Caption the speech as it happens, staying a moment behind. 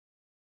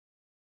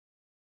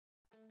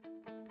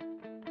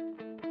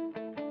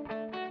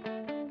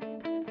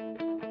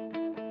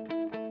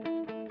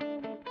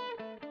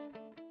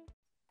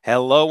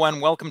Hello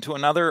and welcome to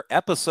another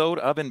episode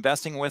of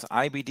Investing with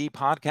IBD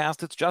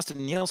podcast. It's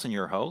Justin Nielsen,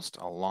 your host,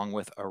 along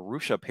with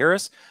Arusha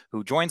Paris,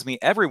 who joins me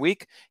every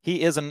week.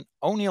 He is an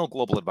O'Neill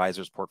Global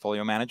Advisors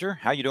portfolio manager.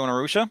 How you doing,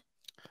 Arusha?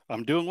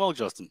 I'm doing well,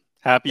 Justin.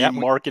 Happy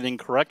Marketing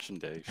Correction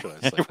Day, should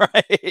I say?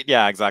 Right?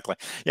 Yeah, exactly.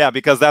 Yeah,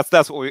 because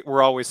that's what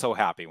we're always so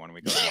happy when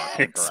we go to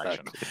marketing Exactly.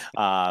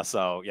 correction.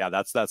 So yeah,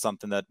 that's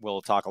something that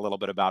we'll talk a little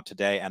bit about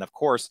today. And of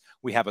course,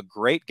 we have a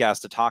great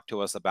guest to talk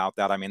to us about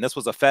that. I mean, this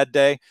was a Fed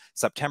day,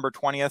 September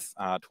 20th,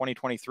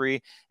 2023,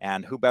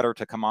 and who better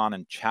to come on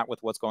and chat with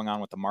what's going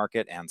on with the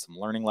market and some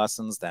learning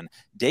lessons than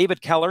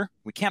David Keller.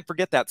 We can't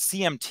forget that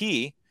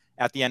CMT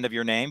at the end of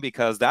your name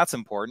because that's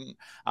important.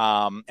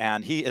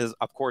 And he is,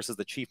 of course, is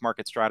the chief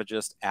market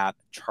strategist at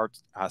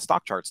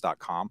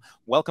stockcharts.com.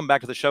 Welcome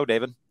back to the show,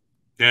 David.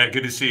 Yeah,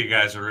 good to see you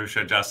guys,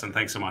 Arusha, Justin.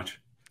 Thanks so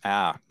much.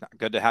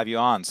 Good to have you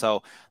on.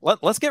 So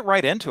let's get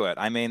right into it.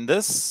 I mean,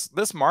 this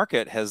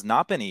market has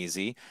not been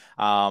easy.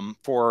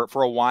 For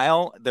a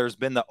while, there's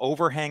been the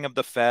overhang of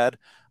the Fed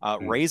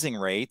raising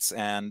rates,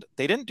 and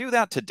they didn't do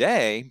that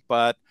today,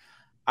 but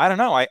I don't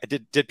know.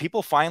 Did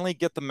people finally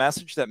get the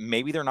message that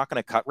maybe they're not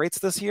going to cut rates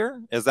this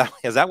year? Is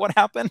that what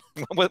happened?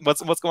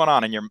 What's going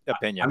on in your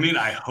opinion? I mean,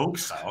 I hope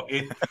so.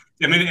 I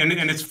mean,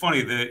 and it's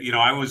funny that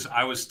I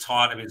was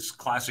taught. I mean, it's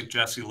classic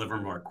Jesse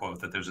Livermore quote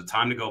that there's a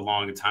time to go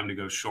long, a time to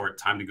go short,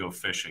 time to go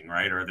fishing,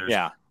 right? Or there's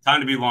time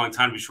to be long,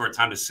 time to be short,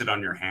 time to sit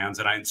on your hands.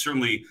 And I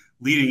certainly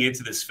leading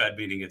into this Fed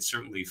meeting, it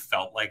certainly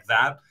felt like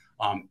that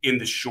in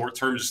the short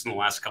term, just in the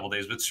last couple of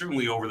days, but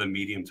certainly over the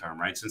medium term,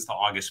 right? Since the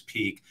August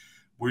peak.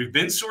 We've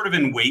been sort of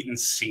in wait and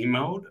see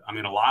mode. I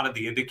mean, a lot of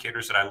the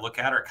indicators that I look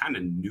at are kind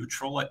of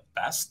neutral at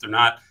best. They're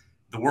not,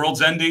 the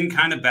world's ending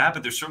kind of bad,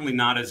 but they're certainly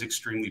not as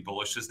extremely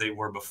bullish as they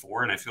were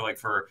before. And I feel like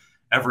for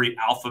every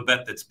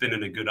alphabet that's been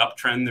in a good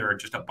uptrend, there are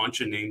just a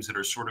bunch of names that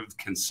are sort of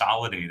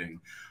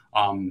consolidating.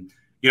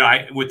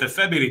 With the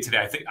Fed meeting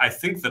today, I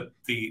think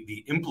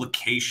the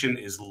implication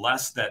is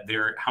less that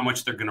how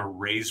much they're going to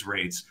raise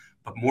rates,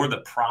 but more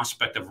the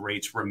prospect of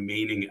rates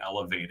remaining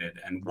elevated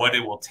and what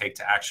it will take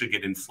to actually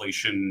get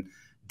inflation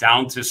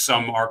down to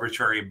some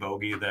arbitrary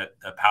bogey that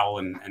Powell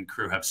and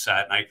crew have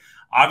set. And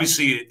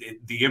obviously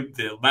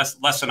the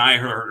lesson I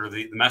heard, or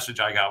the message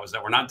I got, was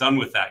that we're not done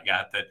with that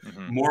yet, that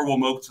more will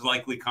most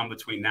likely come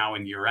between now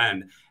and year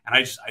end. And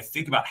I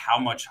think about how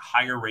much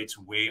higher rates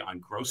weigh on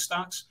growth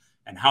stocks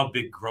and how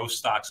big growth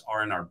stocks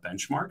are in our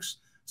benchmarks.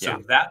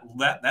 So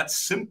that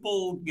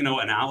simple,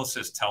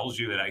 analysis tells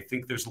you that I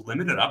think there's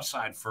limited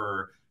upside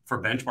for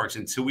benchmarks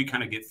until we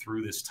kind of get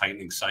through this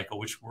tightening cycle,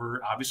 which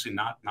we're obviously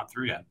not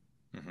through yet.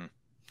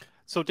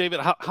 So, David,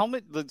 how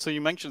many? So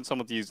you mentioned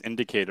some of these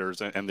indicators,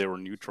 and they were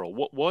neutral.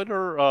 What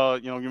are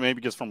you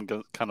maybe just from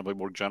kind of a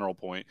more general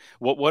point?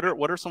 What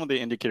are some of the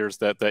indicators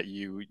that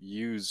you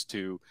use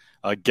to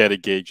get a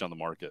gauge on the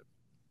market?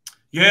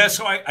 Yeah,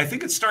 so I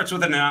think it starts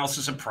with an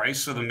analysis of price.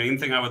 So the main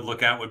thing I would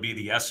look at would be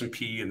the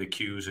S&P and the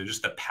Qs and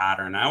just the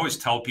pattern. I always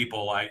tell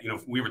people,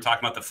 we were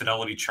talking about the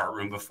Fidelity chart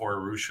room before,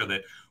 Arusha,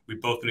 that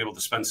we've both been able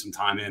to spend some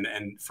time in.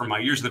 And for my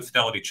years in the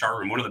Fidelity chart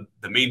room, one of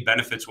the main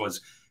benefits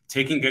was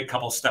taking a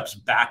couple steps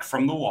back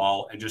from the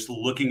wall and just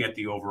looking at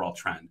the overall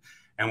trend.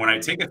 And when I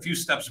take a few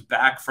steps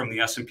back from the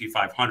S&P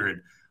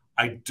 500,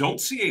 I don't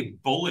see a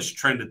bullish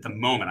trend at the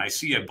moment. I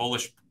see a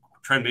bullish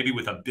trend maybe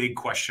with a big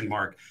question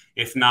mark,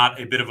 if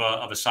not a bit of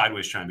a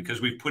sideways trend,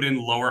 because we've put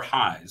in lower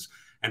highs.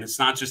 And it's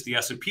not just the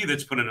S&P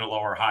that's put in a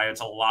lower high,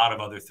 it's a lot of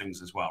other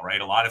things as well,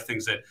 right? A lot of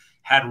things that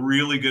had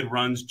really good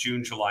runs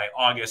June, July,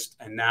 August,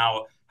 and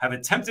now have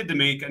attempted to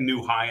make a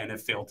new high and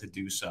have failed to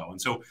do so.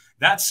 And so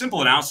that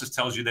simple analysis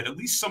tells you that at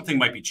least something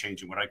might be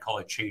changing, what I call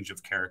a change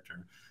of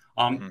character.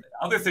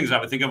 Other things I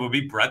would think of would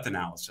be breadth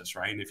analysis,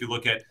 right? And if you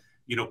look at,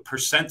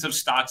 percent of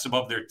stocks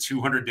above their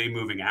 200-day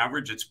moving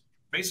average, it's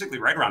basically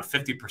right around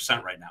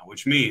 50% right now,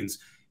 which means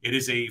it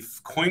is a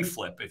coin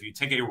flip. If you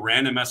take a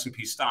random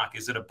S&P stock,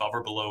 is it above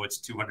or below its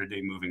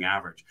 200-day moving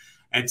average?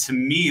 And to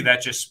me,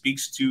 that just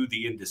speaks to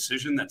the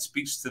indecision. That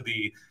speaks to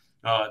the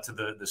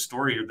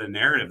story or the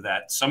narrative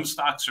that some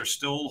stocks are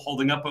still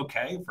holding up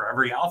okay. For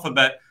every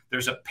alphabet,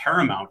 there's a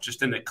Paramount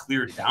just in a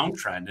clear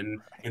downtrend.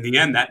 And in the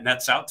end, that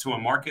nets out to a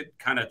market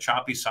kind of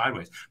choppy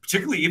sideways,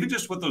 particularly even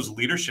just with those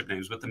leadership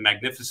names, with the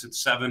Magnificent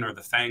Seven or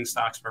the FANG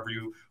stocks, whatever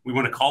we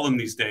want to call them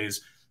these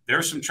days. There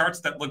are some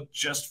charts that look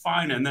just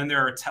fine. And then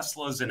there are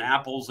Teslas and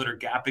Apples that are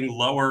gapping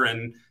lower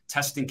and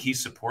testing key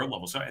support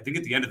levels. So I think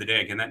at the end of the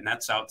day, again, that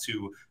nets out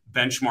to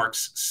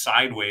benchmarks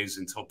sideways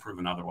until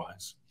proven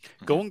otherwise.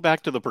 Going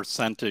back to the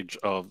percentage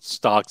of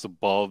stocks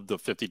above the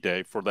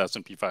 50-day for the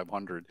S&P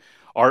 500,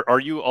 are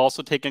you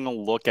also taking a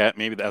look at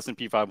maybe the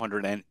S&P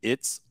 500 and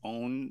its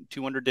own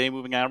 200-day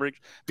moving average?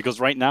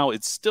 Because right now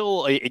it's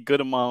still a good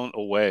amount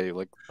away.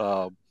 Like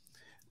let's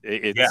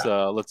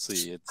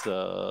see, it's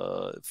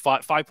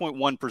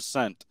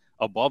 5.1%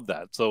 above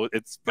that. So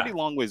it's pretty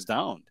long ways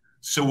down.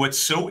 So what's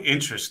so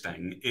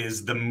interesting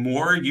is the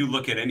more you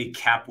look at any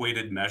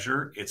cap-weighted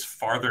measure, it's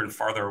farther and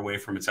farther away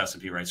from its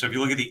S&P, right? So if you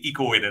look at the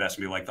equal-weighted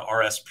S&P, like the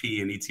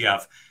RSP and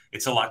ETF,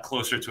 it's a lot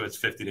closer to its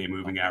 50-day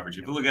moving average.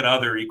 If you look at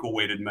other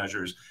equal-weighted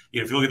measures,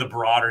 if you look at the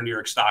broader New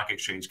York Stock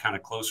Exchange, kind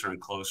of closer and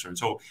closer. And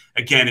so,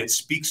 again, it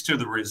speaks to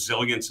the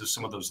resilience of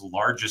some of those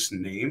largest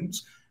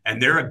names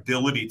and their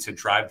ability to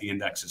drive the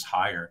indexes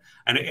higher.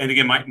 And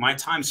again, my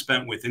time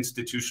spent with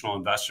institutional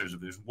investors,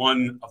 if there's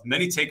one of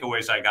many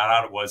takeaways I got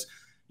out of it was,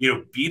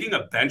 beating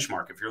a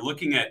benchmark. If you're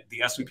looking at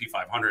the S&P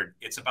 500,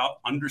 it's about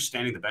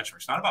understanding the benchmark.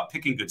 It's not about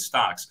picking good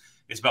stocks.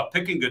 It's about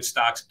picking good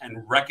stocks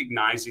and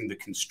recognizing the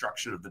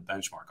construction of the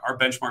benchmark. Our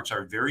benchmarks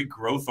are very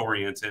growth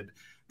oriented.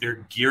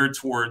 They're geared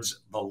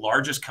towards the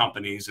largest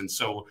companies. And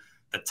so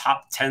the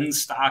top 10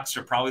 stocks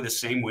are probably the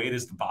same weight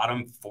as the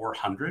bottom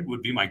 400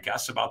 would be my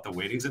guess about the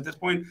weightings at this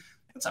point.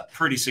 That's a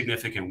pretty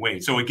significant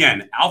weight. So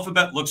again,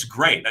 Alphabet looks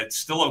great. It's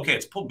still okay.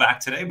 It's pulled back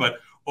today, but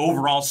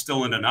overall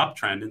still in an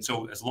uptrend. And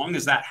so as long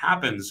as that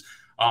happens,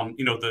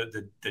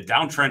 the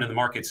downtrend in the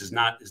markets is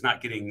not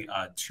getting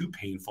too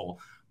painful.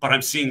 But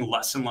I'm seeing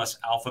less and less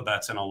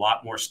Alphabets and a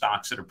lot more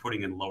stocks that are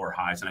putting in lower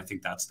highs. And I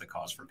think that's the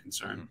cause for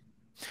concern. Mm-hmm.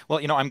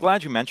 Well, I'm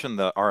glad you mentioned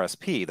the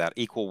RSP, that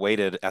equal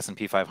weighted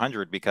S&P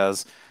 500,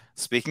 because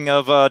speaking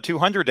of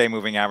 200-day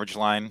moving average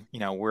line,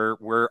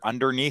 we're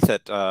underneath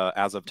it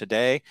as of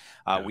today.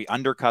 We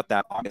undercut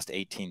that August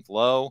 18th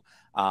low.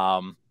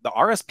 The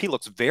RSP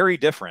looks very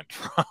different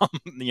from,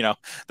 the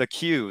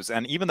Qs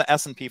and even the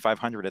S&P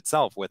 500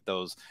 itself with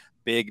those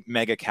big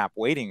mega cap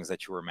weightings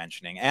that you were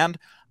mentioning. And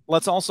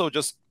let's also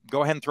just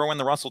go ahead and throw in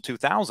the Russell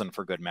 2000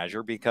 for good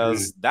measure,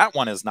 because that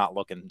one is not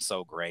looking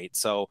so great.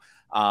 So,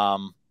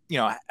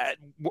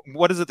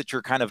 what is it that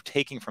you're kind of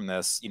taking from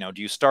this?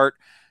 Do you start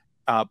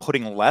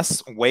putting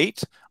less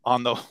weight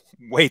on the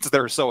weights that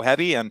are so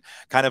heavy and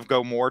kind of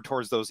go more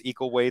towards those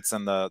equal weights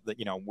and the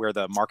where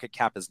the market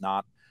cap is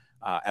not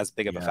as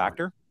big of a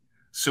factor?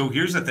 So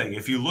here's the thing.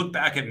 If you look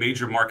back at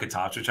major market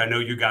tops, which I know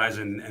you guys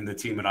and the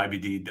team at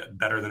IBD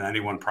better than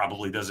anyone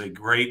probably does a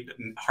great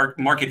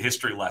market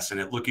history lesson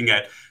at looking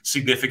at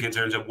significant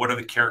terms of what are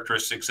the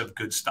characteristics of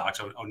good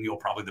stocks. O'Neill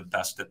probably the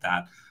best at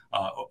that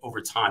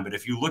over time. But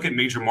if you look at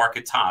major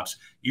market tops,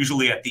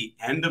 usually at the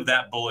end of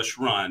that bullish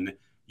run,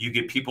 you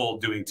get people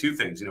doing two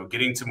things,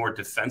 getting to more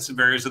defensive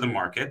areas of the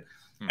market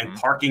and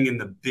parking in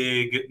the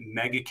big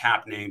mega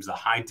cap names, the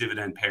high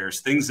dividend payers,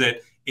 things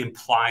that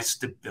imply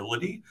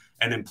stability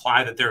and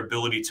imply that their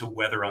ability to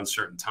weather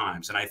uncertain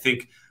times. And I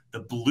think the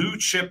blue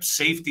chip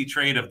safety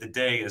trade of the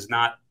day is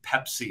not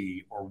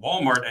Pepsi or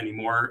Walmart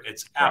anymore.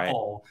 It's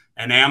Apple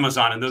and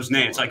Amazon and those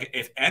names. Like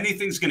if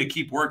anything's going to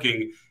keep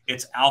working,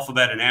 it's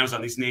Alphabet and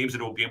Amazon, these names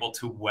that will be able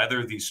to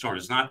weather these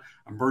storms, not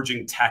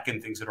emerging tech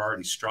and things that are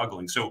already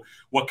struggling. So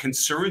what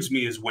concerns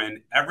me is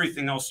when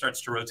everything else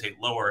starts to rotate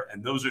lower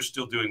and those are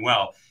still doing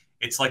well.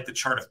 It's like the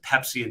chart of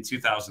Pepsi in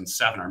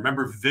 2007. I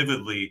remember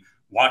vividly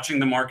watching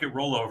the market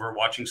roll over,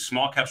 watching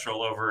small caps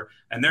roll over,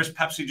 and there's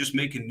Pepsi just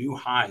making new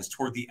highs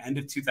toward the end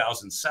of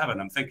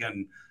 2007. I'm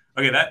thinking,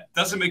 okay, that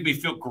doesn't make me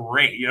feel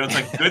great. It's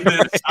like good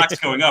that the stock's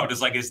going up. It's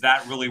like, is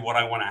that really what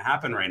I want to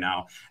happen right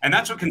now? And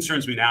that's what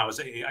concerns me now is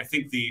I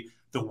think the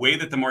way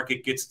that the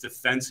market gets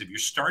defensive, you're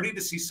starting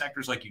to see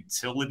sectors like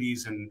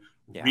utilities and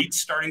REITs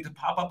starting to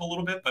pop up a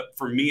little bit. But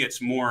for me,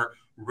 it's more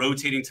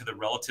rotating to the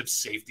relative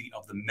safety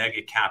of the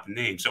mega cap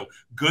name. So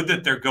good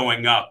that they're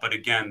going up. But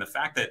again, the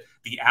fact that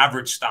the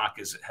average stock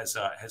has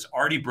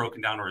already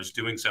broken down or is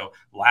doing so,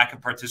 lack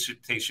of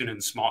participation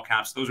in small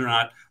caps, those are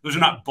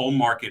not bull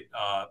market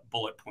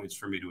bullet points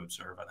for me to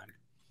observe, I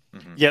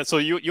think. Yeah, so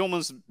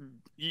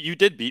you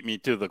did beat me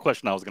to the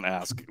question I was going to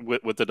ask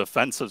with the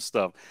defensive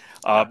stuff,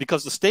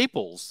 because the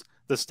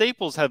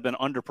staples have been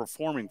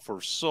underperforming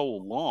for so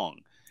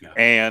long,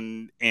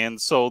 and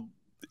so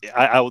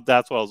I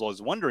that's what I was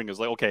always wondering is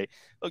like, okay,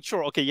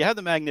 sure, okay, you have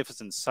the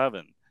Magnificent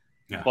Seven,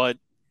 but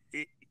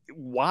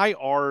why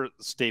are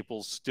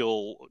staples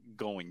still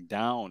going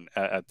down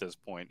at this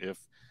point? If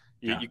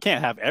you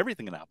can't have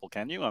everything in Apple,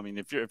 can you? I mean,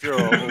 if you're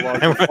a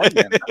large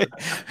fund,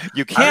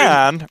 you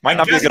can. Might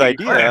not be a good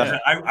idea.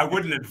 I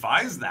wouldn't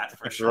advise that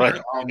for sure.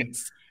 Right.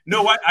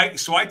 No,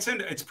 so I tend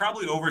to, it's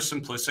probably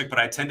oversimplistic, but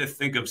I tend to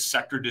think of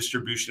sector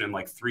distribution in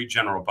like three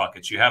general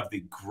buckets. You have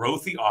the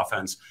growthy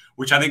offense,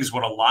 which I think is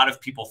what a lot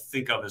of people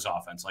think of as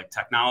offense, like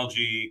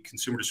technology,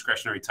 consumer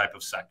discretionary type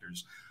of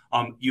sectors.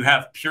 You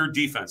have pure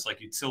defense,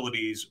 like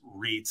utilities,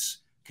 REITs,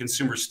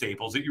 consumer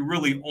staples that you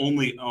really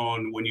only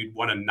own when you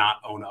want to not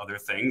own other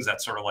things.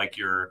 That's sort of like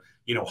your,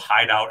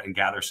 hide out and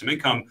gather some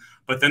income.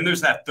 But then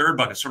there's that third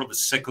bucket, sort of the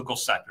cyclical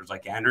sectors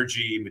like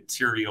energy,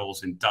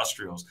 materials,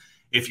 industrials.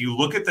 If you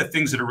look at the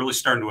things that are really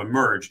starting to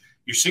emerge,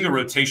 you're seeing a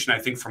rotation, I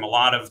think, from a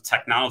lot of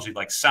technology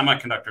like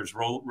semiconductors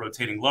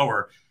rotating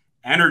lower,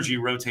 energy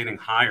rotating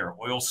higher,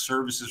 oil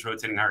services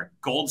rotating higher,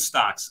 gold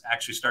stocks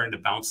actually starting to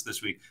bounce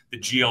this week, the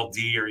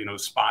GLD or,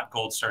 spot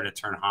gold starting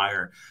to turn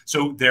higher.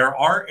 So there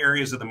are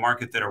areas of the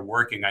market that are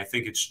working. I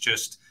think it's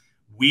just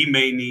we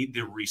may need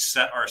to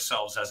reset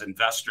ourselves as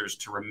investors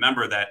to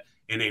remember that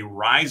in a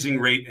rising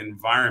rate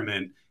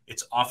environment,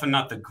 it's often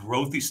not the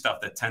growthy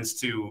stuff that tends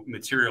to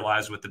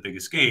materialize with the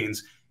biggest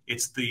gains.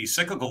 It's the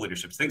cyclical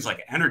leaderships, things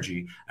like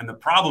energy. And the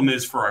problem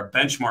is for our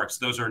benchmarks,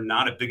 those are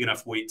not a big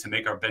enough weight to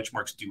make our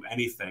benchmarks do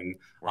anything.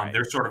 Right.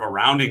 They're sort of a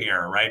rounding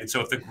error, right? And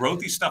so if the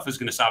growthy stuff is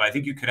going to stop, I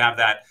think you could have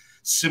that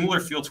similar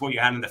feel to what you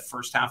had in the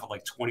first half of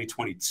like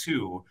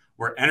 2022,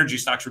 where energy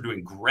stocks were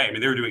doing great. I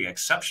mean, they were doing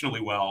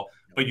exceptionally well,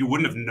 but you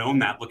wouldn't have known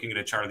that looking at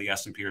a chart of the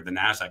S&P or the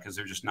NASDAQ because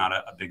they're just not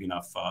a big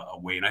enough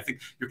weight. And I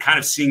think you're kind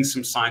of seeing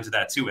some signs of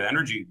that too.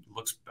 Energy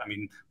looks, I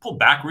mean, pulled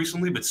back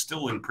recently, but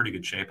still in pretty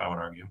good shape, I would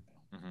argue.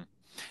 Mm-hmm.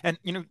 And,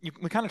 you know,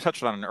 we kind of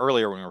touched on it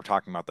earlier when we were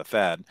talking about the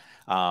Fed,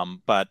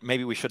 but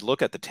maybe we should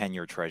look at the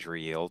 10-year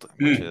Treasury yield,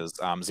 which is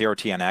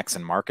 0TNX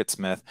and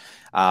MarketSmith.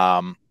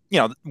 You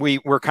know,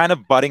 we're kind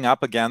of butting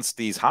up against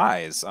these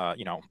highs,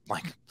 you know,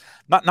 like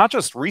not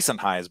just recent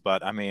highs,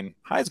 but I mean,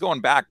 highs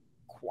going back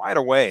quite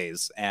a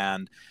ways.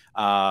 And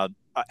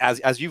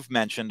as you've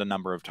mentioned a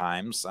number of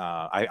times,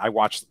 I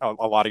watched a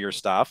lot of your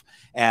stuff,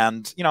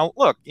 and you know,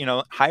 look, you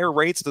know, higher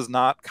rates does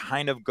not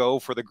kind of go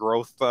for the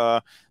growth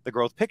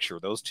picture.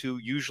 Those two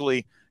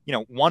usually, you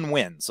know, one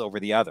wins over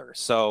the other.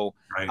 So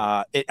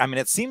right. I mean,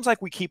 it seems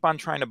like we keep on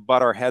trying to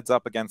butt our heads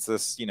up against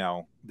this, you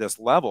know, this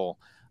level.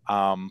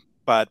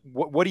 But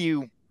what do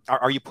you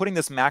are you putting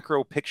this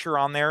macro picture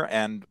on there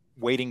and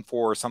waiting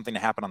for something to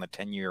happen on the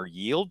 10-year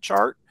yield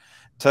chart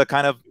to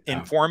kind of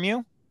inform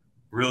you?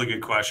 Really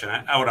good question.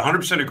 I would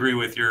 100% agree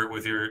with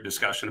your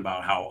discussion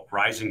about how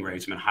rising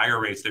rates, I mean,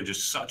 higher rates, they're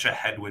just such a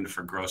headwind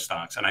for growth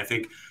stocks. And I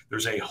think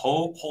there's a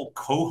whole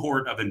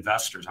cohort of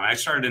investors. And I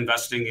started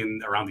investing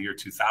in around the year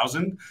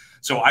 2000.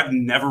 So I've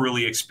never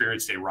really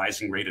experienced a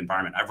rising rate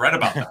environment. I've read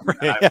about them.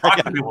 I've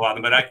talked to people about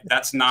them, but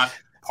that's not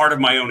part of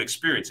my own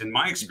experience. In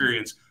my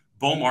experience,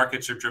 bull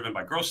markets are driven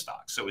by growth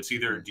stocks. So it's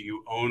either do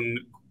you own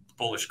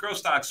bullish growth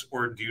stocks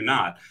or do you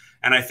not?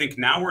 And I think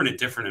now we're in a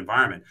different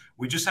environment.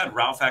 We just had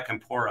Ralph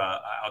Akampora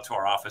out to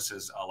our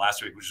offices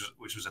last week,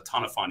 which was a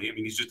ton of fun. I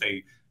mean, he's just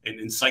an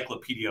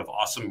encyclopedia of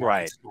awesome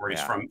market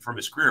stories from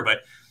his career. But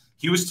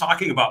he was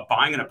talking about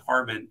buying an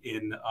apartment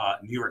in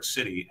New York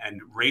City,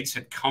 and rates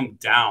had come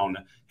down.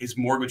 His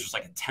mortgage was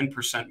like a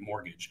 10%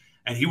 mortgage.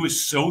 And he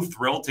was so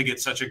thrilled to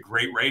get such a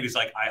great rate. He's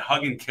like, I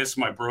hug and kiss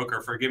my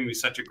broker for giving me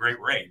such a great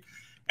rate.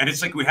 And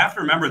it's like, we have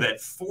to remember that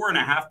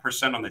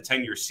 4.5% on the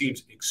 10-year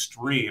seems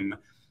extreme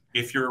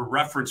if your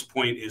reference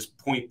point is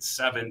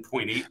 0.7,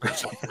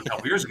 0.8% a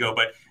couple years ago.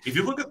 But if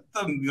you look at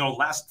the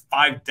last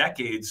 5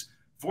 decades,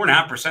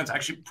 4.5% is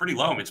actually pretty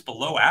low. It's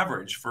below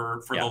average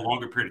for the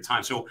longer period of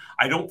time. So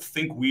I don't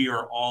think we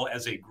are all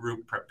as a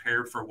group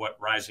prepared for what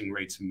rising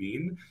rates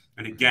mean.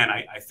 And again,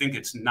 I think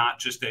it's not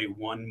just a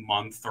 1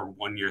 month or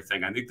 1 year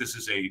thing. I think this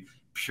is a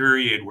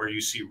period where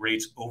you see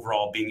rates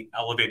overall being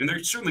elevated. And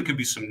there certainly could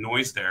be some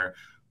noise there,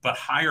 but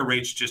higher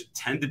rates just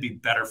tend to be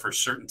better for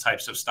certain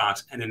types of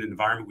stocks and in an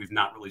environment we've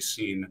not really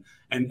seen.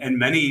 And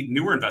many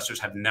newer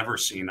investors have never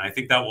seen. I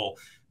think that will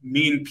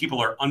mean people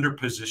are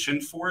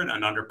underpositioned for it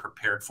and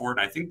underprepared for it. And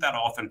I think that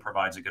often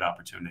provides a good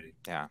opportunity.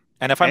 Yeah.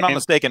 And if I'm not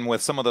mistaken,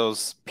 with some of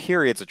those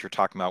periods that you're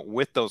talking about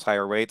with those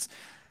higher rates,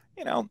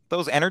 you know,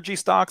 those energy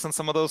stocks and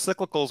some of those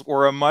cyclicals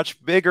were a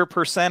much bigger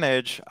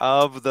percentage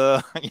of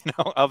the,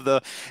 of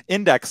the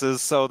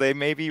indexes. So they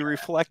maybe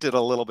reflected a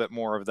little bit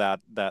more of that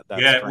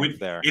strength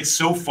there. It's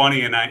so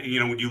funny. And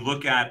when you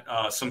look at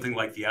something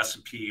like the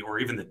S&P or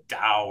even the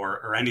Dow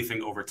or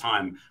anything over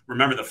time,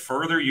 remember, the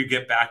further you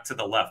get back to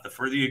the left, the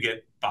further you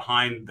get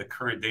behind the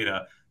current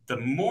data, the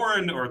more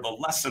or the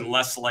less and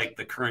less like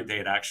the current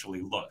data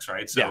actually looks,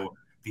 right? So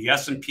the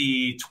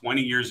S&P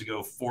 20 years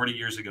ago, 40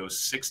 years ago,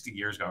 60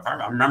 years ago.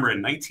 I remember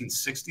in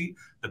 1960,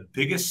 the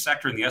biggest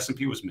sector in the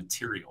S&P was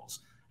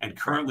materials. And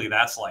currently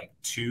that's like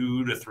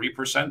 2 to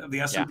 3% of the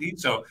S&P. Yeah.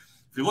 So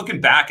if you're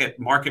looking back at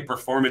market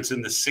performance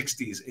in the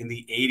 60s, in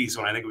the 80s,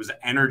 when I think it was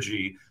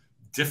energy,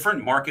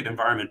 different market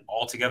environment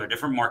altogether,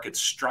 different market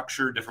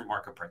structure, different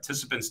market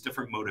participants,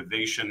 different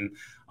motivation.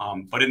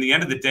 But in the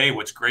end of the day,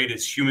 what's great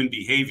is human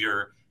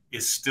behavior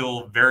is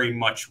still very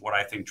much what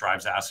I think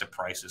drives asset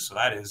prices. So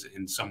that is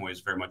in some ways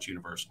very much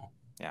universal.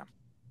 Yeah.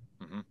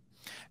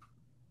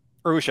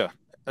 Arusha,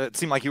 it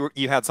seemed like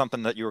you had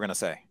something that you were going to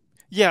say.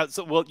 Yeah.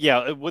 So,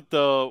 with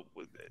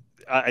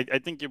I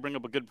think you bring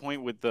up a good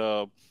point with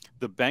the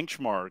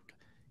benchmark.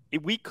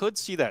 We could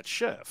see that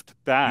shift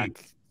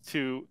back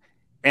to,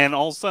 and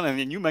all of a sudden,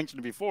 and you mentioned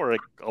it before, like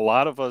a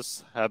lot of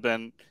us have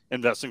been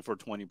investing for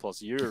 20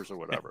 plus years or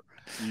whatever,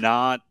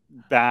 not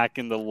back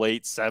in the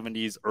late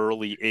 70s,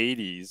 early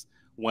 80s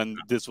when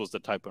this was the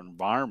type of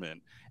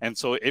environment. And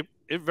so it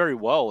very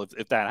well,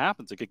 if that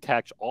happens, it could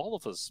catch all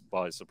of us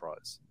by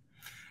surprise.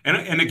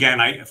 And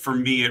again, for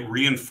me, it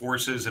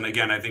reinforces, and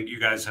again, I think you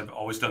guys have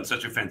always done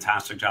such a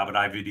fantastic job at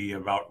IBD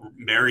about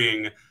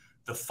marrying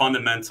the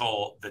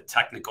fundamental, the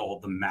technical,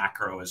 the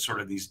macro as sort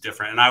of these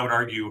different, and I would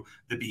argue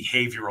the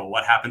behavioral,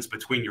 what happens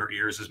between your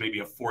ears is maybe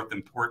a fourth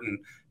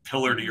important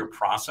pillar to your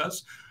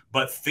process.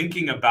 But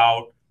thinking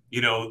about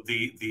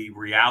the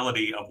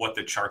reality of what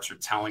the charts are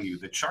telling you.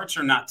 The charts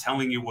are not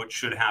telling you what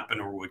should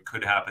happen or what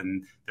could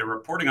happen. They're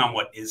reporting on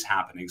what is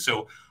happening.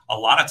 So a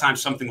lot of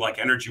times something like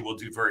energy will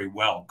do very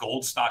well.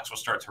 Gold stocks will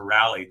start to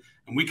rally,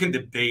 and we can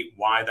debate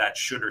why that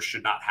should or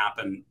should not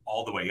happen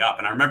all the way up.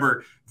 And I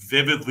remember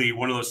vividly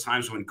one of those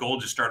times when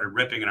gold just started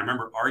ripping, and I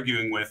remember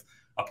arguing with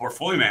a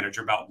portfolio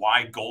manager about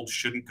why gold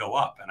shouldn't go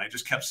up. And I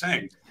just kept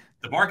saying,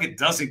 the market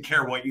doesn't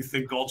care what you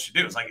think gold should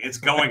do. It's like, it's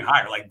going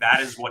higher. Like,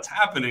 that is what's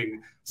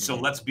happening. So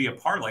let's be a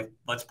part, like,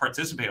 let's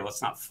participate.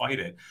 Let's not fight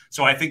it.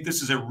 So I think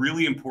this is a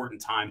really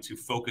important time to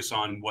focus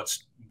on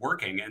what's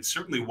working, and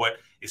certainly what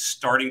is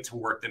starting to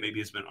work that maybe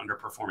has been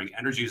underperforming.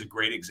 Energy is a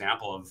great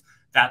example of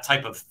that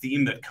type of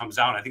theme that comes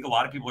out. I think a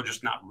lot of people are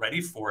just not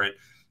ready for it.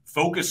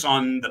 Focus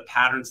on the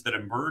patterns that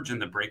emerge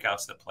and the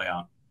breakouts that play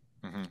out.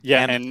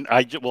 Yeah. And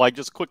I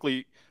just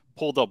quickly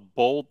pulled up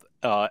both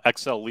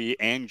XLE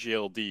and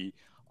GLD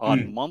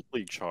on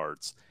monthly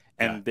charts,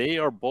 and they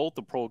are both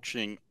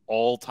approaching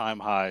all-time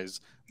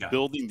highs,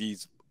 building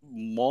these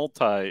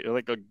multi-decade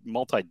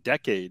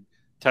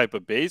type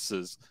of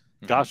bases.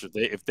 Gosh,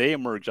 if they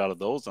emerge out of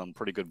those on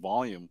pretty good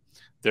volume,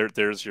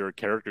 there's your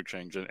character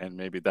change, and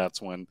maybe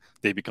that's when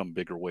they become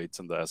bigger weights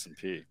in the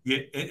S&P. Yeah,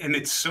 and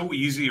it's so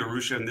easy,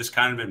 Arusha, in this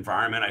kind of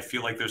environment. I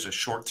feel like there's a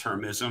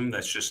short-termism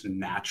that's just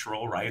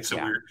natural, right?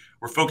 So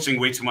we're focusing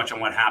way too much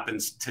on what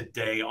happens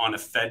today on a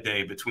Fed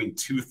day between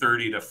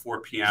 2:30 to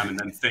 4 p.m. and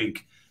then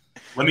think,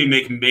 let me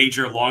make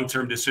major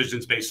long-term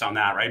decisions based on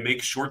that, right?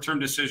 Make short-term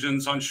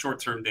decisions on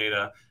short-term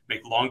data,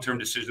 make long-term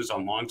decisions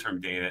on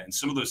long-term data. And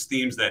some of those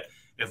themes that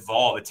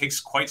evolve, it takes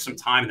quite some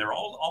time. There are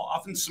all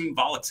often some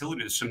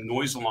volatility, there's some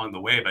noise along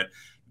the way, but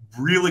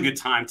really good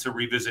time to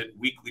revisit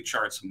weekly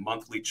charts,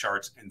 monthly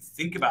charts, and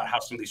think about how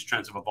some of these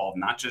trends have evolved,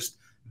 not just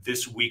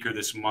this week or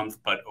this month,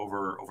 but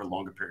over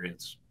longer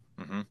periods.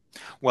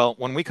 Well,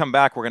 when we come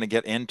back, we're going to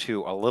get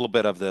into a little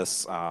bit of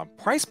this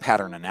price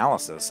pattern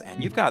analysis,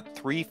 and you've got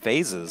 3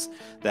 phases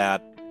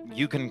that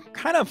you can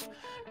kind of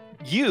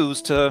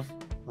use to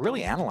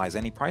really analyze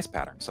any price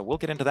pattern. So we'll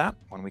get into that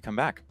when we come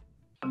back.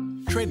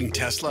 Trading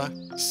Tesla,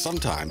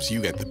 sometimes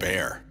you get the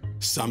bear.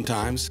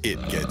 Sometimes it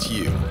gets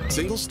you.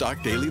 Single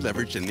stock daily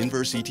leveraged and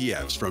inverse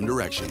ETFs from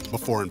Direction.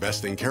 Before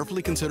investing,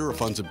 carefully consider a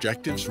fund's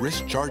objectives,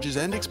 risks, charges,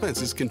 and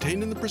expenses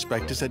contained in the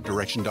prospectus at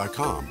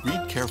Direction.com.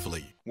 Read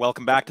carefully.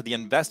 Welcome back to the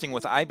Investing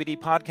with IBD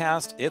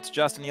podcast. It's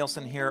Justin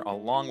Nielsen here,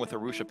 along with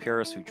Arusha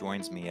Paris, who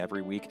joins me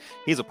every week.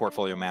 He's a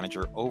portfolio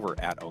manager over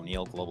at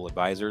O'Neill Global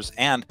Advisors,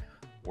 and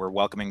we're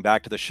welcoming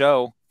back to the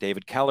show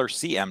David Keller,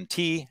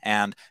 CMT,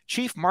 and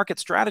Chief Market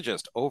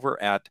Strategist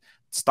over at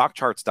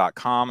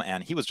StockCharts.com.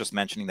 And he was just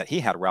mentioning that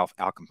he had Ralph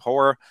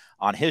Alcampora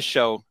on his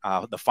show,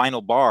 The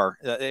Final Bar.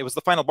 It was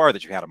The Final Bar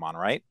that you had him on,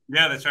 right?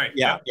 Yeah, that's right.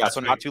 Yeah. So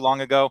not too long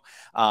ago.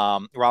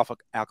 Ralph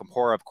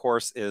Alcampora, of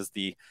course, is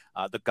the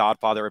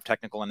godfather of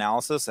technical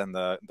analysis and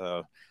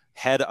the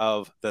head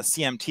of the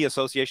CMT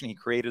Association. He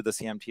created the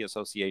CMT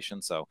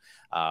Association. So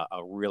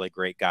a really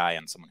great guy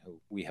and someone who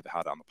we have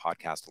had on the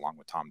podcast along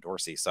with Tom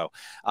Dorsey. So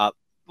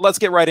let's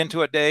get right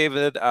into it,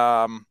 David.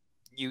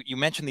 You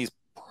mentioned these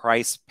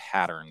price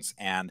patterns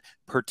and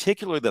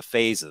particularly the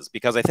phases,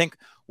 because I think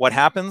what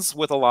happens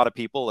with a lot of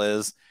people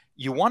is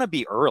you want to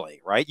be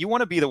early, right? You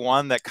want to be the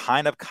one that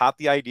kind of caught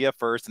the idea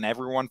first and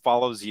everyone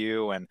follows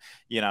you. And,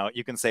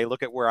 you can say,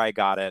 look at where I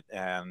got it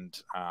and,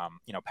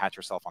 pat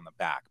yourself on the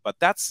back. But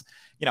that's,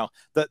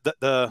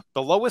 the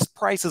lowest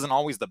price isn't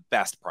always the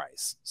best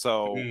price.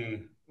 So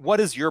what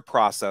is your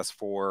process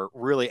for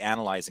really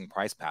analyzing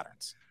price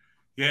patterns?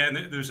 Yeah,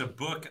 and there's a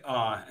book,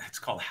 it's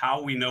called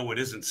How We Know What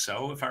Isn't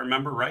So, if I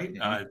remember right.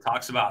 It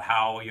talks about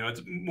how,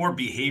 it's more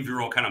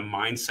behavioral kind of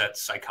mindset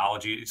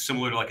psychology. It's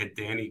similar to like a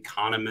Danny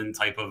Kahneman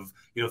type of,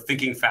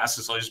 thinking fast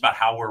and slow, just about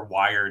how we're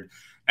wired.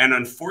 And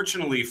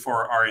unfortunately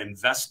for our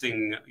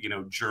investing,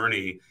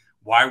 journey,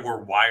 why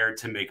we're wired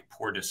to make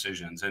poor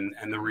decisions. And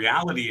the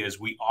reality is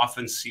we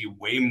often see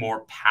way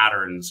more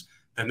patterns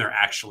than there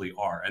actually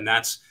are. And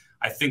that's,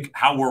 I think,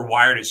 how we're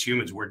wired as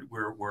humans.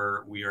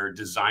 We are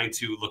designed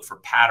to look for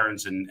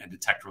patterns and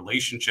detect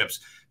relationships,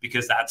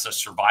 because that's a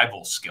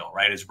survival skill,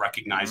 right? Is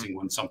recognizing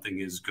when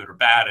something is good or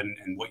bad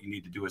and what you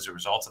need to do as a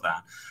result of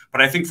that. But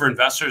I think for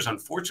investors,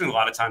 unfortunately, a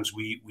lot of times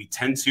we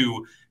tend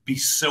to be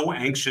so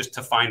anxious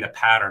to find a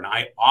pattern.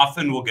 I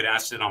often will get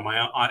asked on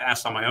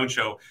my own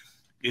show,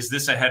 is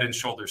this a head and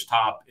shoulders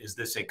top? Is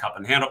this a cup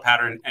and handle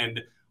pattern?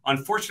 And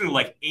unfortunately,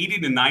 like 80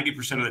 to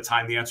 90% of the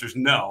time, the answer is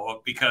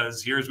no,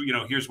 because here's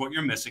what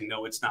you're missing.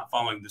 No, it's not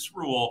following this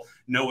rule.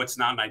 No, it's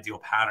not an ideal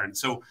pattern.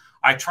 So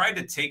I tried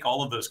to take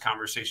all of those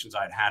conversations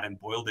I'd had and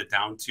boiled it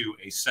down to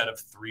a set of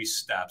 3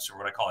 steps, or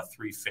what I call it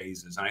 3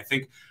 phases. And I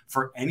think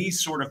for any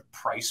sort of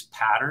price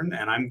pattern,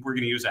 and we're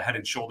going to use a head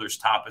and shoulders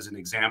top as an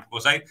example,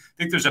 because I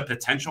think there's a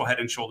potential head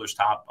and shoulders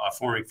top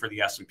forming for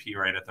the S&P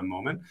right at the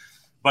moment.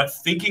 But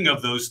thinking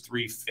of those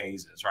 3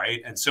 phases,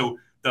 right? And so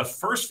the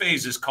first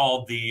phase is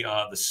called the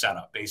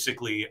setup.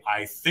 Basically,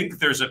 I think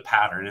there's a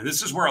pattern, and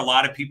this is where a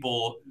lot of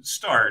people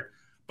start,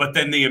 but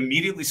then they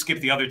immediately skip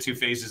the other 2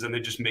 phases and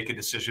they just make a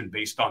decision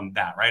based on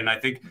that, right? And I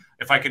think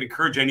if I could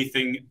encourage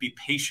anything, be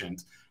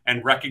patient.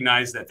 and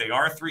recognize that they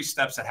are 3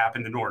 steps that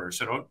happened in order.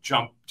 So don't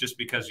jump just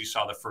because you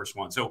saw the first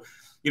one. So,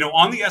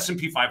 on the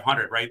S&P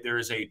 500, right, there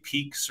is a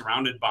peak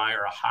surrounded by,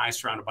 or a high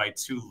surrounded by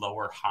 2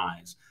 lower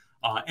highs.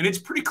 And it's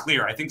pretty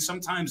clear. I think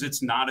sometimes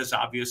it's not as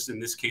obvious. In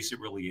this case, it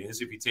really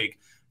is. If you take,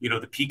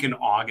 the peak in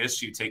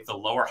August, you take the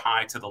lower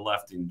high to the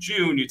left in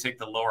June, you take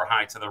the lower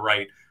high to the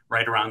right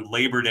around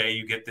Labor Day,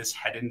 you get this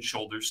head and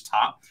shoulders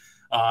top.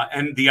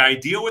 And the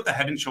idea with the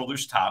head and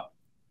shoulders top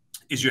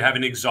is you have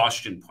an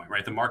exhaustion point,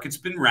 right? The market's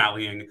been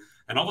rallying,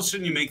 and all of a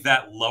sudden you make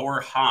that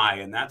lower high,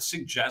 and that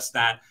suggests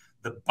that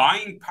the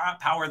buying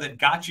power that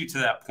got you to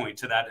that point,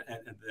 to that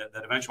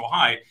eventual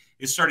high,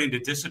 is starting to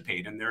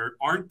dissipate, and there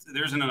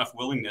isn't enough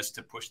willingness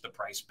to push the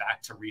price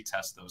back to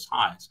retest those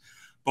highs.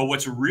 But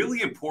what's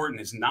really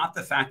important is not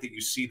the fact that you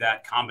see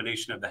that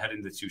combination of the head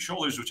and the 2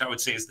 shoulders, which I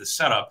would say is the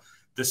setup.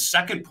 The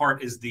second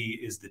part is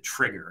the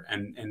trigger,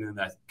 and in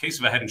the case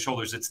of a head and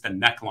shoulders, it's the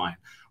neckline.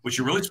 What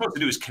you're really supposed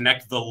to do is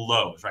connect the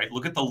lows, right?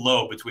 Look at the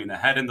low between the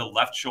head and the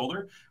left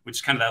shoulder, which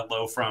is kind of that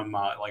low from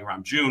like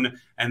around June,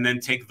 and then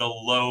take the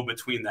low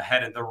between the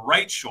head and the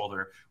right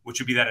shoulder, which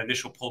would be that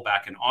initial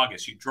pullback in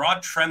August. You draw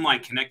a trend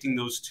line connecting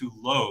those 2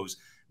 lows.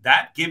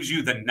 That gives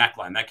you the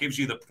neckline. That gives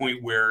you the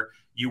point where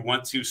you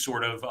want to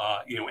sort of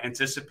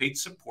anticipate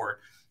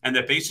support, and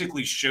that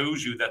basically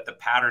shows you that the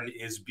pattern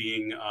is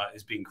being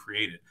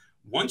created.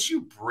 Once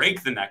you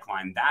break the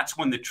neckline, that's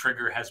when the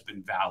trigger has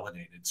been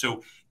validated.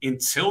 So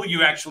until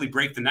you actually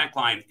break the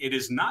neckline, it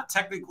is not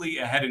technically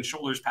a head and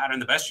shoulders pattern.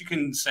 The best you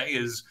can say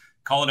is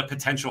call it a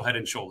potential head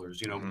and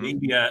shoulders,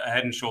 maybe a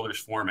head and shoulders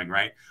forming,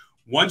 right?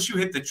 Once you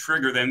hit the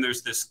trigger, then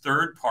there's this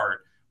third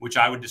part, which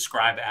I would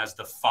describe as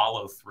the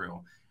follow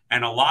through.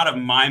 And a lot of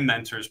my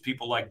mentors,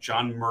 people like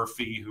John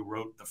Murphy, who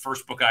wrote the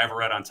first book I ever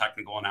read on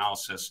technical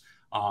analysis,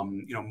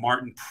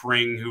 Martin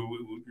Pring,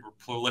 who a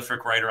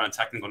prolific writer on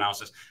technical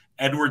analysis,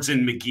 Edwards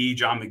and McGee,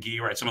 John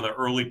McGee, right? Some of the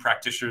early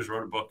practitioners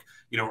wrote a book,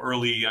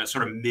 early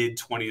sort of mid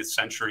 20th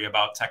century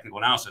about technical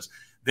analysis.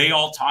 They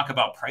all talk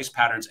about price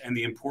patterns and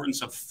the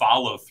importance of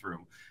follow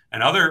through.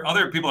 And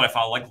other people that I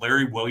follow, like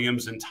Larry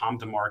Williams and Tom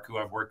DeMark, who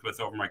I've worked with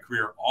over my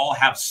career, all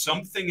have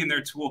something in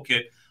their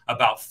toolkit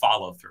about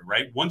follow through,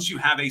 right? Once you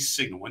have a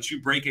signal, once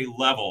you break a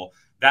level,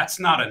 that's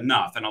not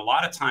enough. And a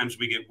lot of times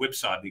we get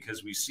whipsawed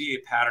because we see a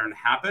pattern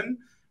happen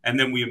and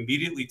then we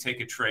immediately take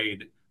a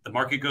trade. The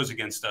market goes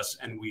against us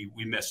and we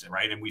miss it,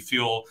 right? And we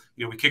feel,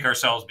 we kick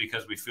ourselves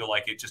because we feel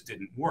like it just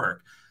didn't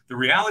work. The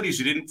reality is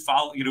you didn't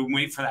follow, you didn't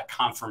wait for that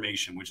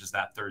confirmation, which is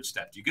that third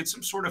step. You get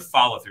some sort of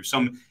follow through,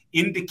 some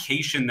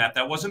indication that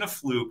that wasn't a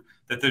fluke,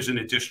 that there's an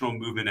additional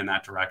movement in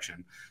that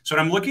direction. So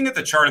when I'm looking at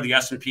the chart of the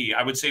S&P,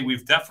 I would say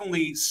we've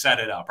definitely set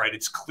it up, right?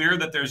 It's clear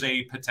that there's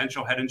a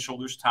potential head and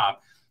shoulders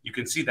top. You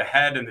can see the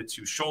head and the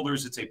 2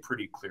 shoulders. It's a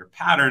pretty clear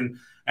pattern.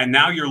 And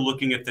now you're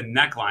looking at the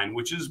neckline,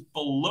 which is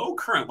below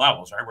current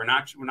levels, right? We're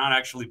not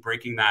actually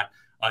breaking that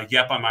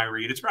yet by my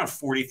read. It's around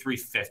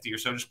 4350 or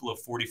so, just below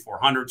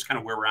 4400. It's kind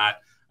of where we're at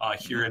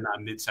here in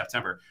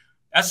mid-September.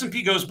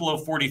 S&P goes below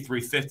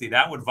 4350.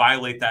 That would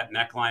violate that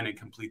neckline and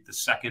complete the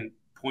second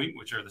point,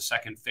 the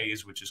second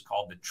phase, which is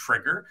called the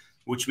trigger,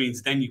 which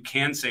means then you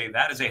can say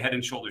that is a head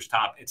and shoulders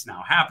top. It's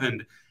now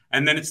happened.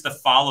 And then it's the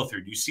follow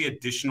through. Do you see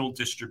additional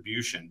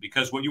distribution?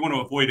 Because what you want to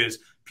avoid is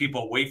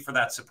people wait for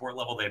that support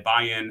level, they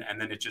buy in, and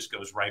then it just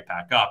goes right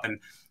back up. And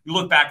you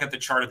look back at the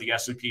chart of the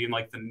S&P in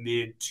like the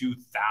mid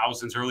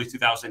 2000s, early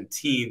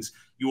 2010s,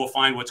 you will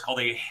find what's called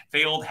a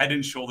failed head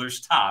and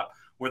shoulders top,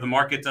 where the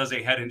market does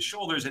a head and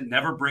shoulders, it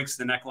never breaks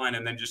the neckline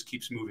and then just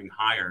keeps moving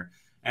higher.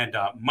 And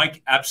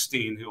Mike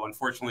Epstein, who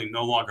unfortunately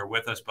no longer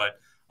with us, but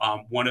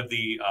one of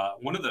the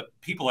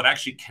people that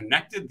actually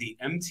connected the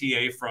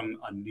MTA from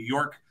a New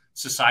York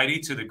society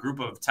to the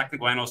group of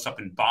technical analysts up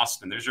in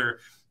Boston. There's your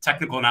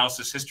technical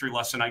analysis history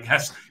lesson, I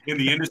guess, in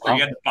the industry. You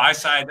had the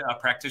buy-side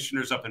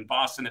practitioners up in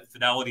Boston at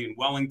Fidelity and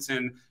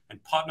Wellington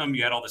and Putnam.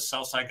 You had all the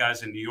sell-side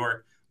guys in New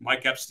York.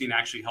 Mike Epstein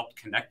actually helped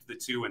connect the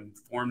two and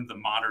formed the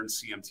modern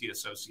CMT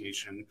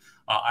Association.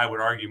 I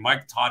would argue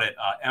Mike taught at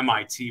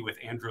MIT with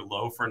Andrew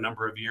Lowe for a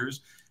number of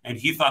years, and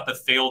he thought the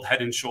failed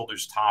head and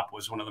shoulders top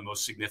was one of the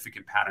most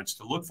significant patterns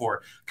to look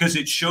for because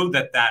it showed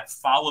that that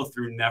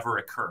follow-through never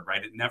occurred,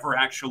 right? It never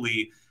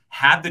actually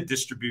had the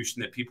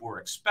distribution that people were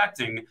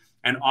expecting,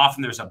 and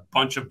often there's a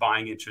bunch of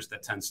buying interest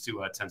that tends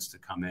to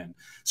come in.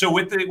 So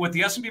with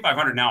the S&P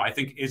 500 now, I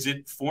think, is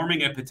it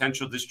forming a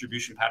potential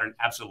distribution pattern?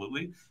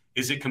 Absolutely.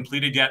 Is it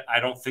completed yet? I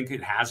don't think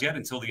it has yet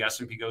until the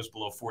S&P goes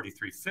below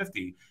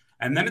 4350.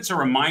 And then it's a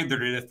reminder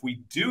that if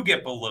we do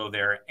get below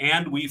there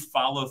and we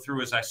follow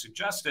through as I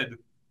suggested,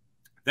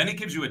 then it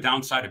gives you a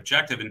downside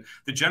objective. And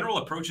the general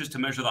approach is to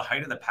measure the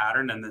height of the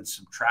pattern and then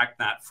subtract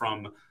that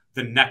from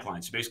the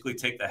neckline. So basically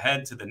take the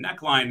head to the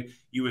neckline,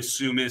 you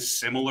assume is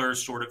similar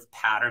sort of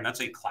pattern.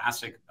 That's a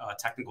classic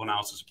technical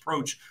analysis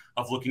approach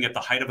of looking at the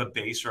height of a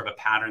base or of a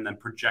pattern, then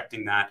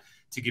projecting that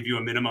to give you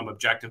a minimum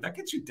objective. That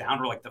gets you down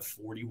to like the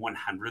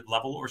 4,100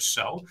 level or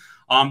so,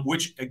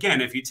 which again,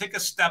 if you take a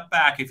step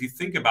back, if you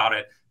think about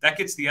it, that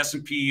gets the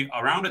S&P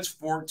around its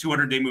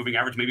 200-day moving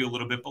average, maybe a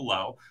little bit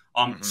below.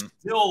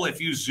 Still,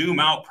 if you zoom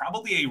out,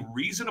 probably a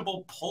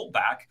reasonable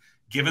pullback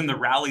given the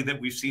rally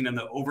that we've seen in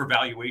the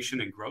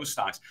overvaluation and growth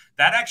stocks,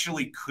 that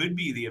actually could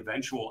be the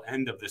eventual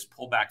end of this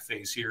pullback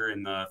phase here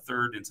in the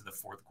third into the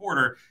fourth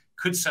quarter.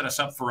 Could set us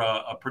up for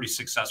a pretty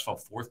successful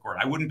fourth quarter.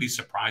 I wouldn't be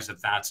surprised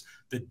if that's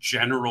the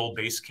general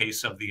base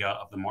case of the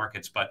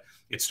markets, but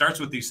it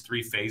starts with these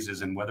three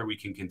phases and whether we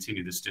can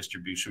continue this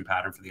distribution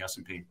pattern for the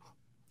S&P.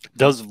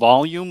 Does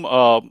volume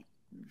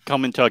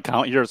come into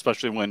account here,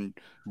 especially when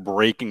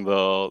breaking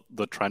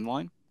the trend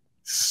line?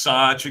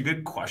 Such a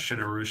good question,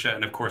 Arusha,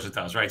 and of course it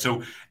does, right?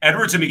 So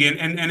Edwards and McGee,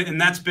 and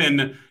that's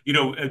been, you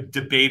know,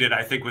 debated,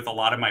 I think, with a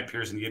lot of my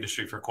peers in the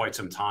industry for quite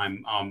some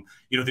time.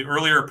 You know, the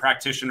earlier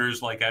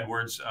practitioners like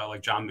Edwards,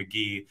 like John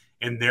McGee,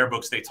 in their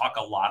books, they talk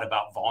a lot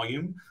about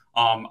volume.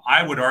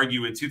 I would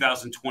argue in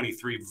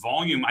 2023,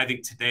 volume, I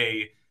think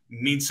today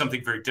means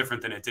something very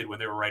different than it did when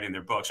they were writing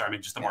their books. I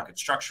mean, just the market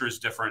structure is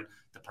different.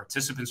 The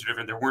participants are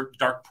different. There weren't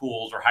dark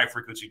pools or high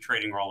frequency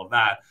trading or all of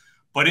that.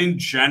 But in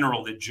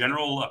general, the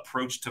general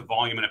approach to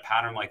volume in a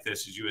pattern like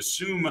this is you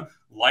assume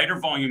lighter